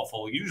so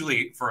helpful.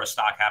 Usually, for a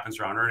stock happens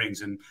around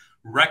earnings, and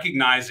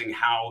recognizing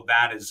how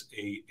that is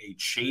a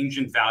change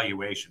in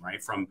valuation,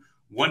 right? From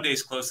one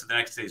day's close to the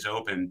next day's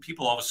open,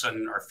 people all of a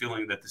sudden are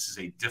feeling that this is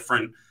a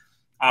different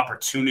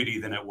opportunity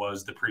than it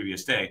was the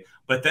previous day.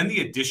 But then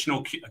the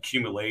additional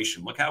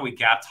accumulation, look how we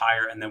gapped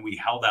higher and then we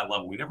held that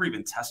level. We never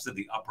even tested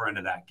the upper end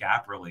of that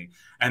gap really.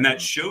 And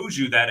that shows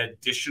you that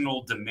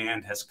additional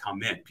demand has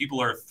come in.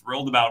 People are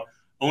thrilled about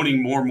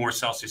owning more and more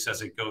Celsius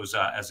as it goes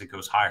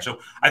higher. So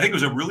I think it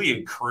was a really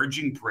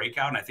encouraging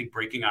breakout. And I think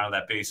breaking out of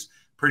that base,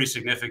 pretty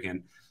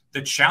significant.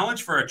 The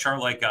challenge for a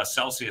chart like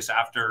Celsius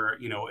after,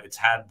 it's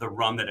had the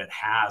run that it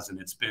has, and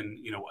it's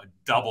been, a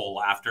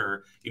double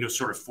after,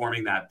 sort of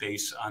forming that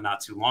base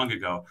not too long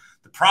ago.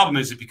 The problem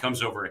is it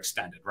becomes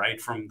overextended,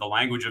 right? From the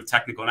language of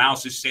technical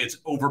analysis, say it's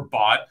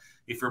overbought.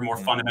 If you're more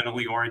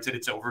fundamentally oriented,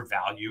 it's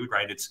overvalued,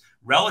 right? It's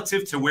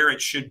relative to where it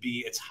should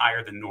be. It's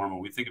higher than normal.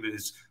 We think of it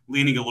as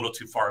leaning a little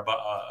too far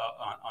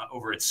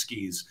over its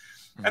skis.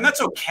 And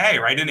that's okay,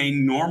 right? In a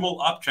normal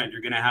uptrend,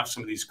 you're going to have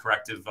some of these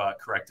corrective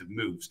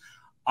moves.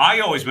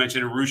 I always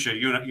mention, Arusha,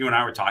 you and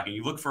I were talking,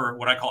 you look for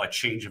what I call a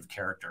change of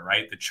character,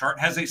 right? The chart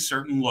has a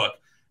certain look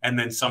and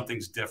then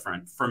something's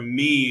different. For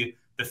me,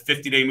 the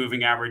 50-day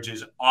moving average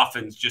is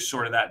often just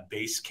sort of that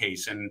base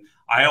case. And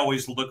I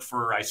always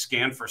I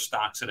scan for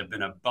stocks that have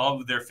been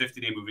above their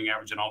 50-day moving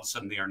average and all of a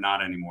sudden they are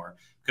not anymore,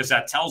 because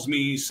that tells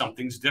me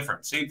something's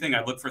different. Same thing,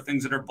 I look for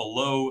things that are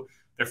below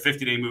their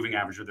 50-day moving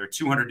average or their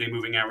 200-day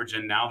moving average,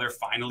 and now they're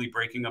finally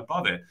breaking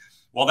above it.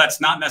 Well,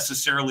 that's not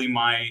necessarily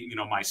my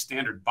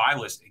standard buy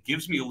list. It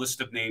gives me a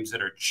list of names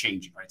that are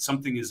changing, right?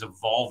 Something is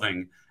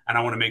evolving, and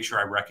I want to make sure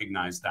I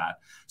recognize that.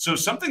 So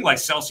something like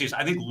Celsius,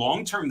 I think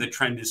long-term, the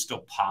trend is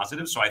still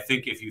positive. So I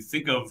think if you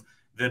think of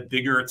the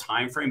bigger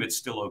time frame, it's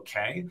still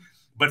okay.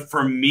 But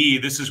for me,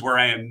 this is where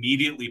I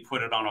immediately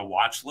put it on a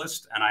watch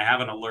list, and I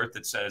have an alert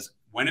that says,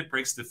 when it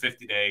breaks the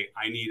 50-day,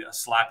 I need a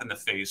slap in the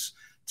face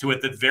to,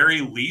 at the very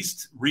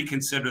least,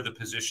 reconsider the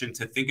position,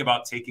 to think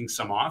about taking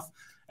some off,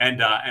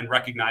 and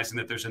recognizing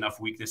that there's enough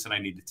weakness and I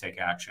need to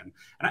take action.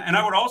 And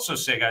I would also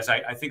say, guys,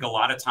 I think a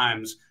lot of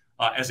times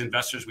as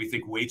investors, we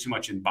think way too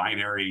much in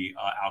binary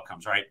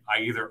outcomes, right?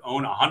 I either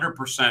own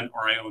 100%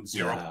 or I own 0%.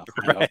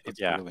 Yeah, right.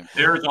 Yeah.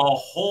 There's a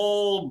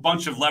whole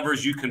bunch of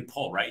levers you can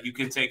pull, right? You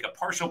can take a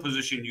partial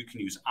position. You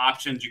can use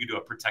options. You can do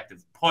a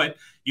protective put.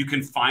 You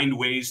can find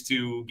ways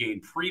to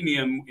gain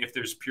premium if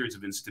there's periods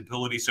of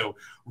instability. So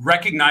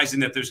recognizing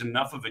that there's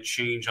enough of a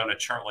change on a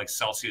chart like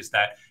Celsius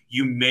that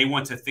you may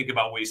want to think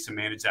about ways to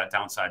manage that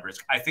downside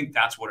risk. I think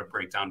that's what a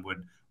breakdown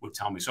would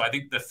tell me. So I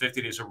think the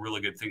 50 is a really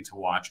good thing to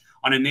watch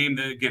on a name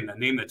that, again, a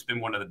name that's been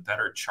one of the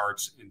better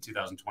charts in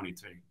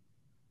 2022.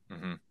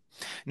 Mm-hmm.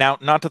 Now,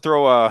 not to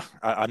throw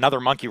another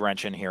monkey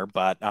wrench in here,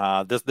 but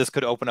this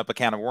could open up a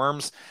can of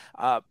worms.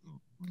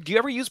 Do you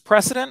ever use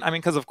precedent? I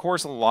mean, because of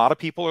course, a lot of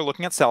people are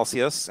looking at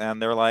Celsius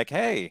and they're like,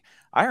 hey,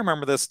 I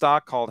remember this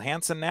stock called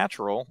Hansen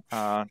Natural.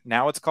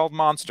 Now it's called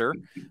Monster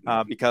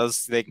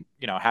because they,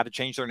 had to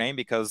change their name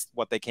because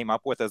what they came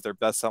up with as their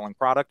best-selling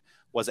product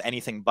was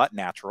anything but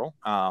natural.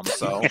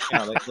 So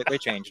they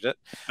changed it.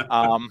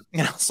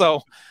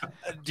 So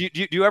do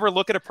you ever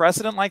look at a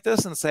precedent like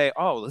this and say,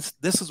 oh,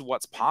 this is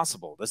what's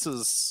possible. This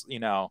is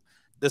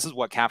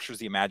what captures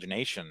the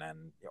imagination,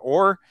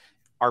 or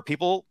are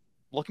people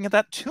looking at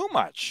that too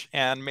much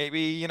and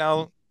maybe,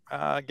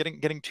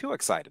 getting too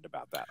excited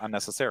about that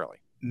unnecessarily?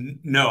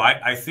 No,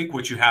 I think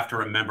what you have to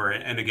remember,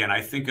 and again,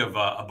 I think of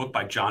a book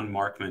by John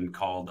Markman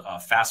called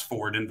Fast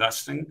Forward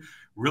Investing,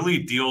 really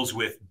deals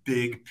with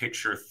big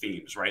picture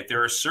themes, right?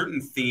 There are certain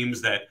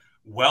themes that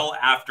well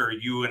after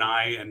you and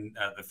I and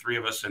the three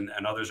of us and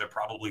others are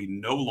probably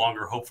no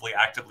longer hopefully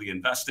actively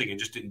investing and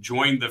just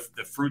enjoying the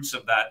fruits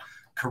of that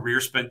career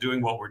spent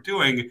doing what we're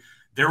doing,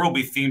 there will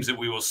be themes that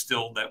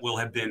will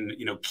have been,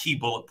 key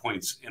bullet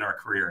points in our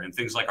career, and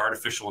things like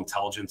artificial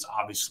intelligence,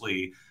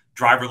 obviously,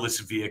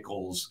 driverless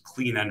vehicles,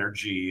 clean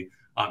energy,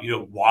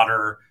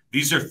 water.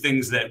 These are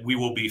things that we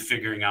will be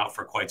figuring out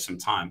for quite some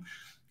time.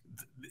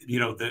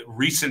 The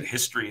recent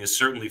history is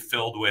certainly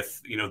filled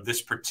with,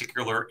 this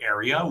particular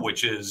area,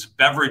 which is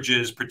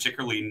beverages,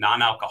 particularly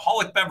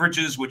non-alcoholic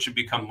beverages, which have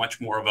become much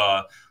more of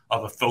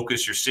a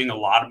focus. You're seeing a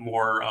lot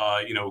more,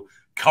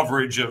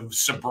 coverage of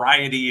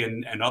sobriety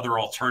and other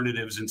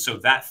alternatives. And so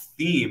that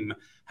theme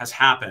has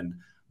happened.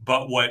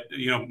 But what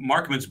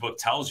Markman's book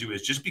tells you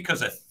is just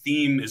because a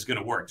theme is going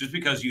to work, just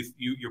because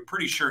you're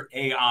pretty sure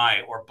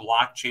AI or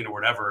blockchain or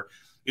whatever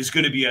is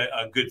going to be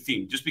a good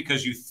theme, just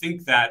because you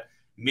think that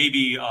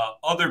maybe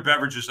other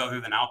beverages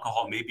other than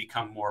alcohol may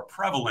become more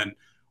prevalent,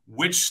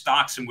 which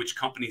stocks and which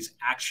companies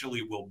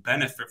actually will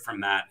benefit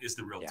from that is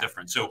the real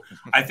difference. So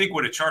I think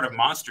what a chart of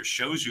Monster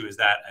shows you is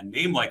that a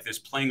name like this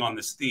playing on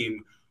this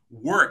theme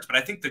worked. But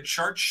I think the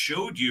chart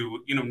showed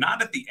you,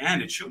 not at the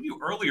end, it showed you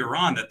earlier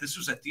on that this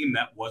was a theme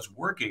that was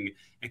working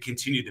and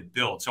continued to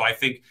build. So I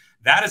think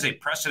that is a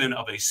precedent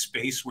of a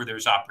space where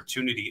there's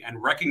opportunity,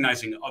 and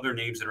recognizing other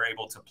names that are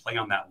able to play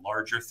on that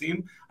larger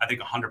theme, I think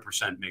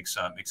 100% makes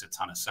a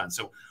ton of sense.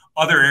 So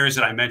other areas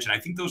that I mentioned, I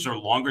think those are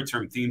longer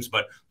term themes,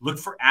 but look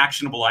for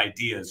actionable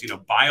ideas,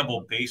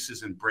 buyable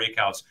bases and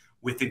breakouts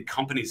within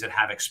companies that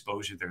have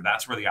exposure there.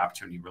 That's where the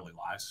opportunity really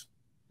lies.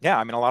 Yeah,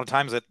 I mean, a lot of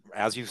times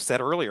as you said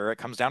earlier, it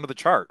comes down to the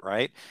chart,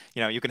 right?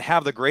 You know, you can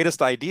have the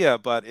greatest idea,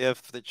 but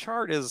if the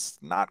chart is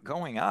not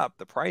going up,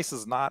 the price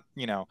is not,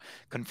 you know,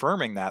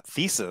 confirming that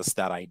thesis,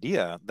 that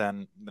idea,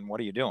 then what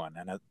are you doing?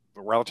 And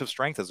relative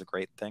strength is a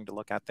great thing to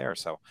look at there.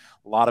 So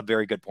a lot of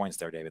very good points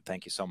there, David.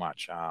 Thank you so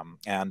much.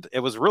 And it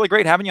was really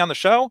great having you on the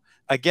show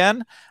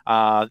again.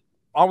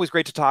 Always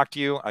great to talk to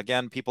you.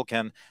 Again, people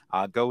can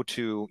go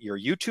to your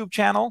YouTube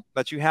channel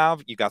that you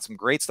have. You got some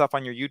great stuff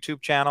on your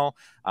YouTube channel.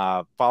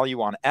 Follow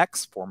you on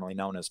X, formerly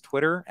known as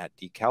Twitter, at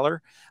DKeller.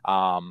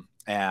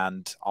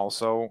 And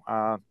also,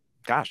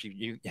 gosh,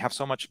 you have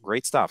so much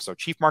great stuff. So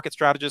Chief Market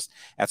Strategist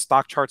at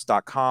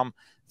stockcharts.com.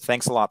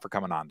 Thanks a lot for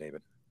coming on,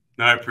 David.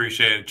 No, I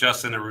appreciate it.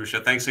 Justin and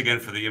Arusha, thanks again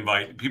for the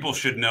invite. People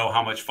should know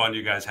how much fun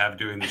you guys have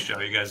doing this show.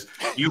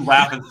 You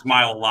laugh and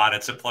smile a lot.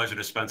 It's a pleasure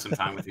to spend some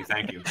time with you.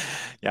 Thank you.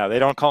 Yeah, they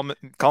don't call him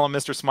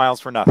Mr.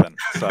 Smiles for nothing.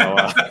 So,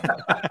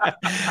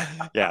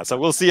 yeah, so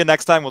we'll see you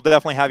next time. We'll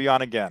definitely have you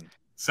on again.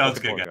 Sounds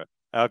good.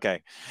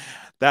 Okay,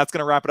 that's going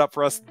to wrap it up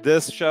for us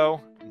this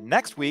show.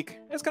 Next week,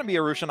 it's going to be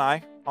Arusha and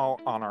I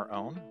all on our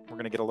own. We're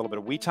going to get a little bit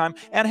of we time.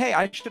 And hey,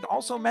 I should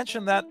also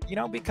mention that, you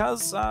know,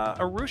 because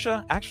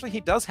Arusha, actually,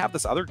 he does have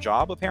this other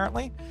job,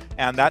 apparently,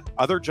 and that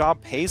other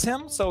job pays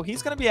him. So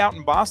he's going to be out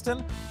in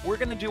Boston. We're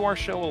going to do our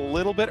show a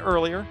little bit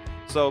earlier.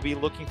 So be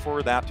looking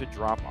for that to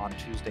drop on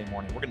Tuesday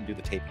morning. We're going to do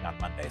the taping on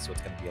Monday. So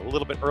it's going to be a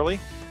little bit early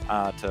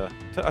to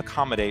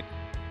accommodate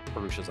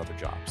Arusha's other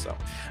job. So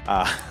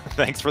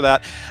thanks for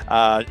that.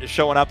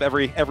 Showing up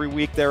every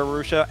week there,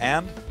 Arusha.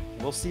 And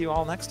we'll see you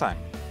all next time.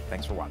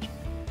 Thanks for watching.